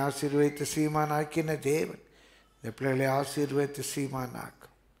 ஆபிரகாமை ஆசீர்வதித்து சீமானாக்கின தேவன் இந்த பிள்ளைகளை ஆசீர்வதித்து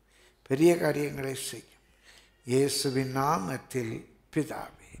சீமானாக்கும். பெரிய காரியங்களை செய்யும். இயேசுவின் நாமத்தில்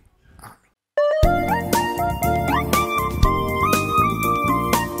பிதாவே, ஆமென்.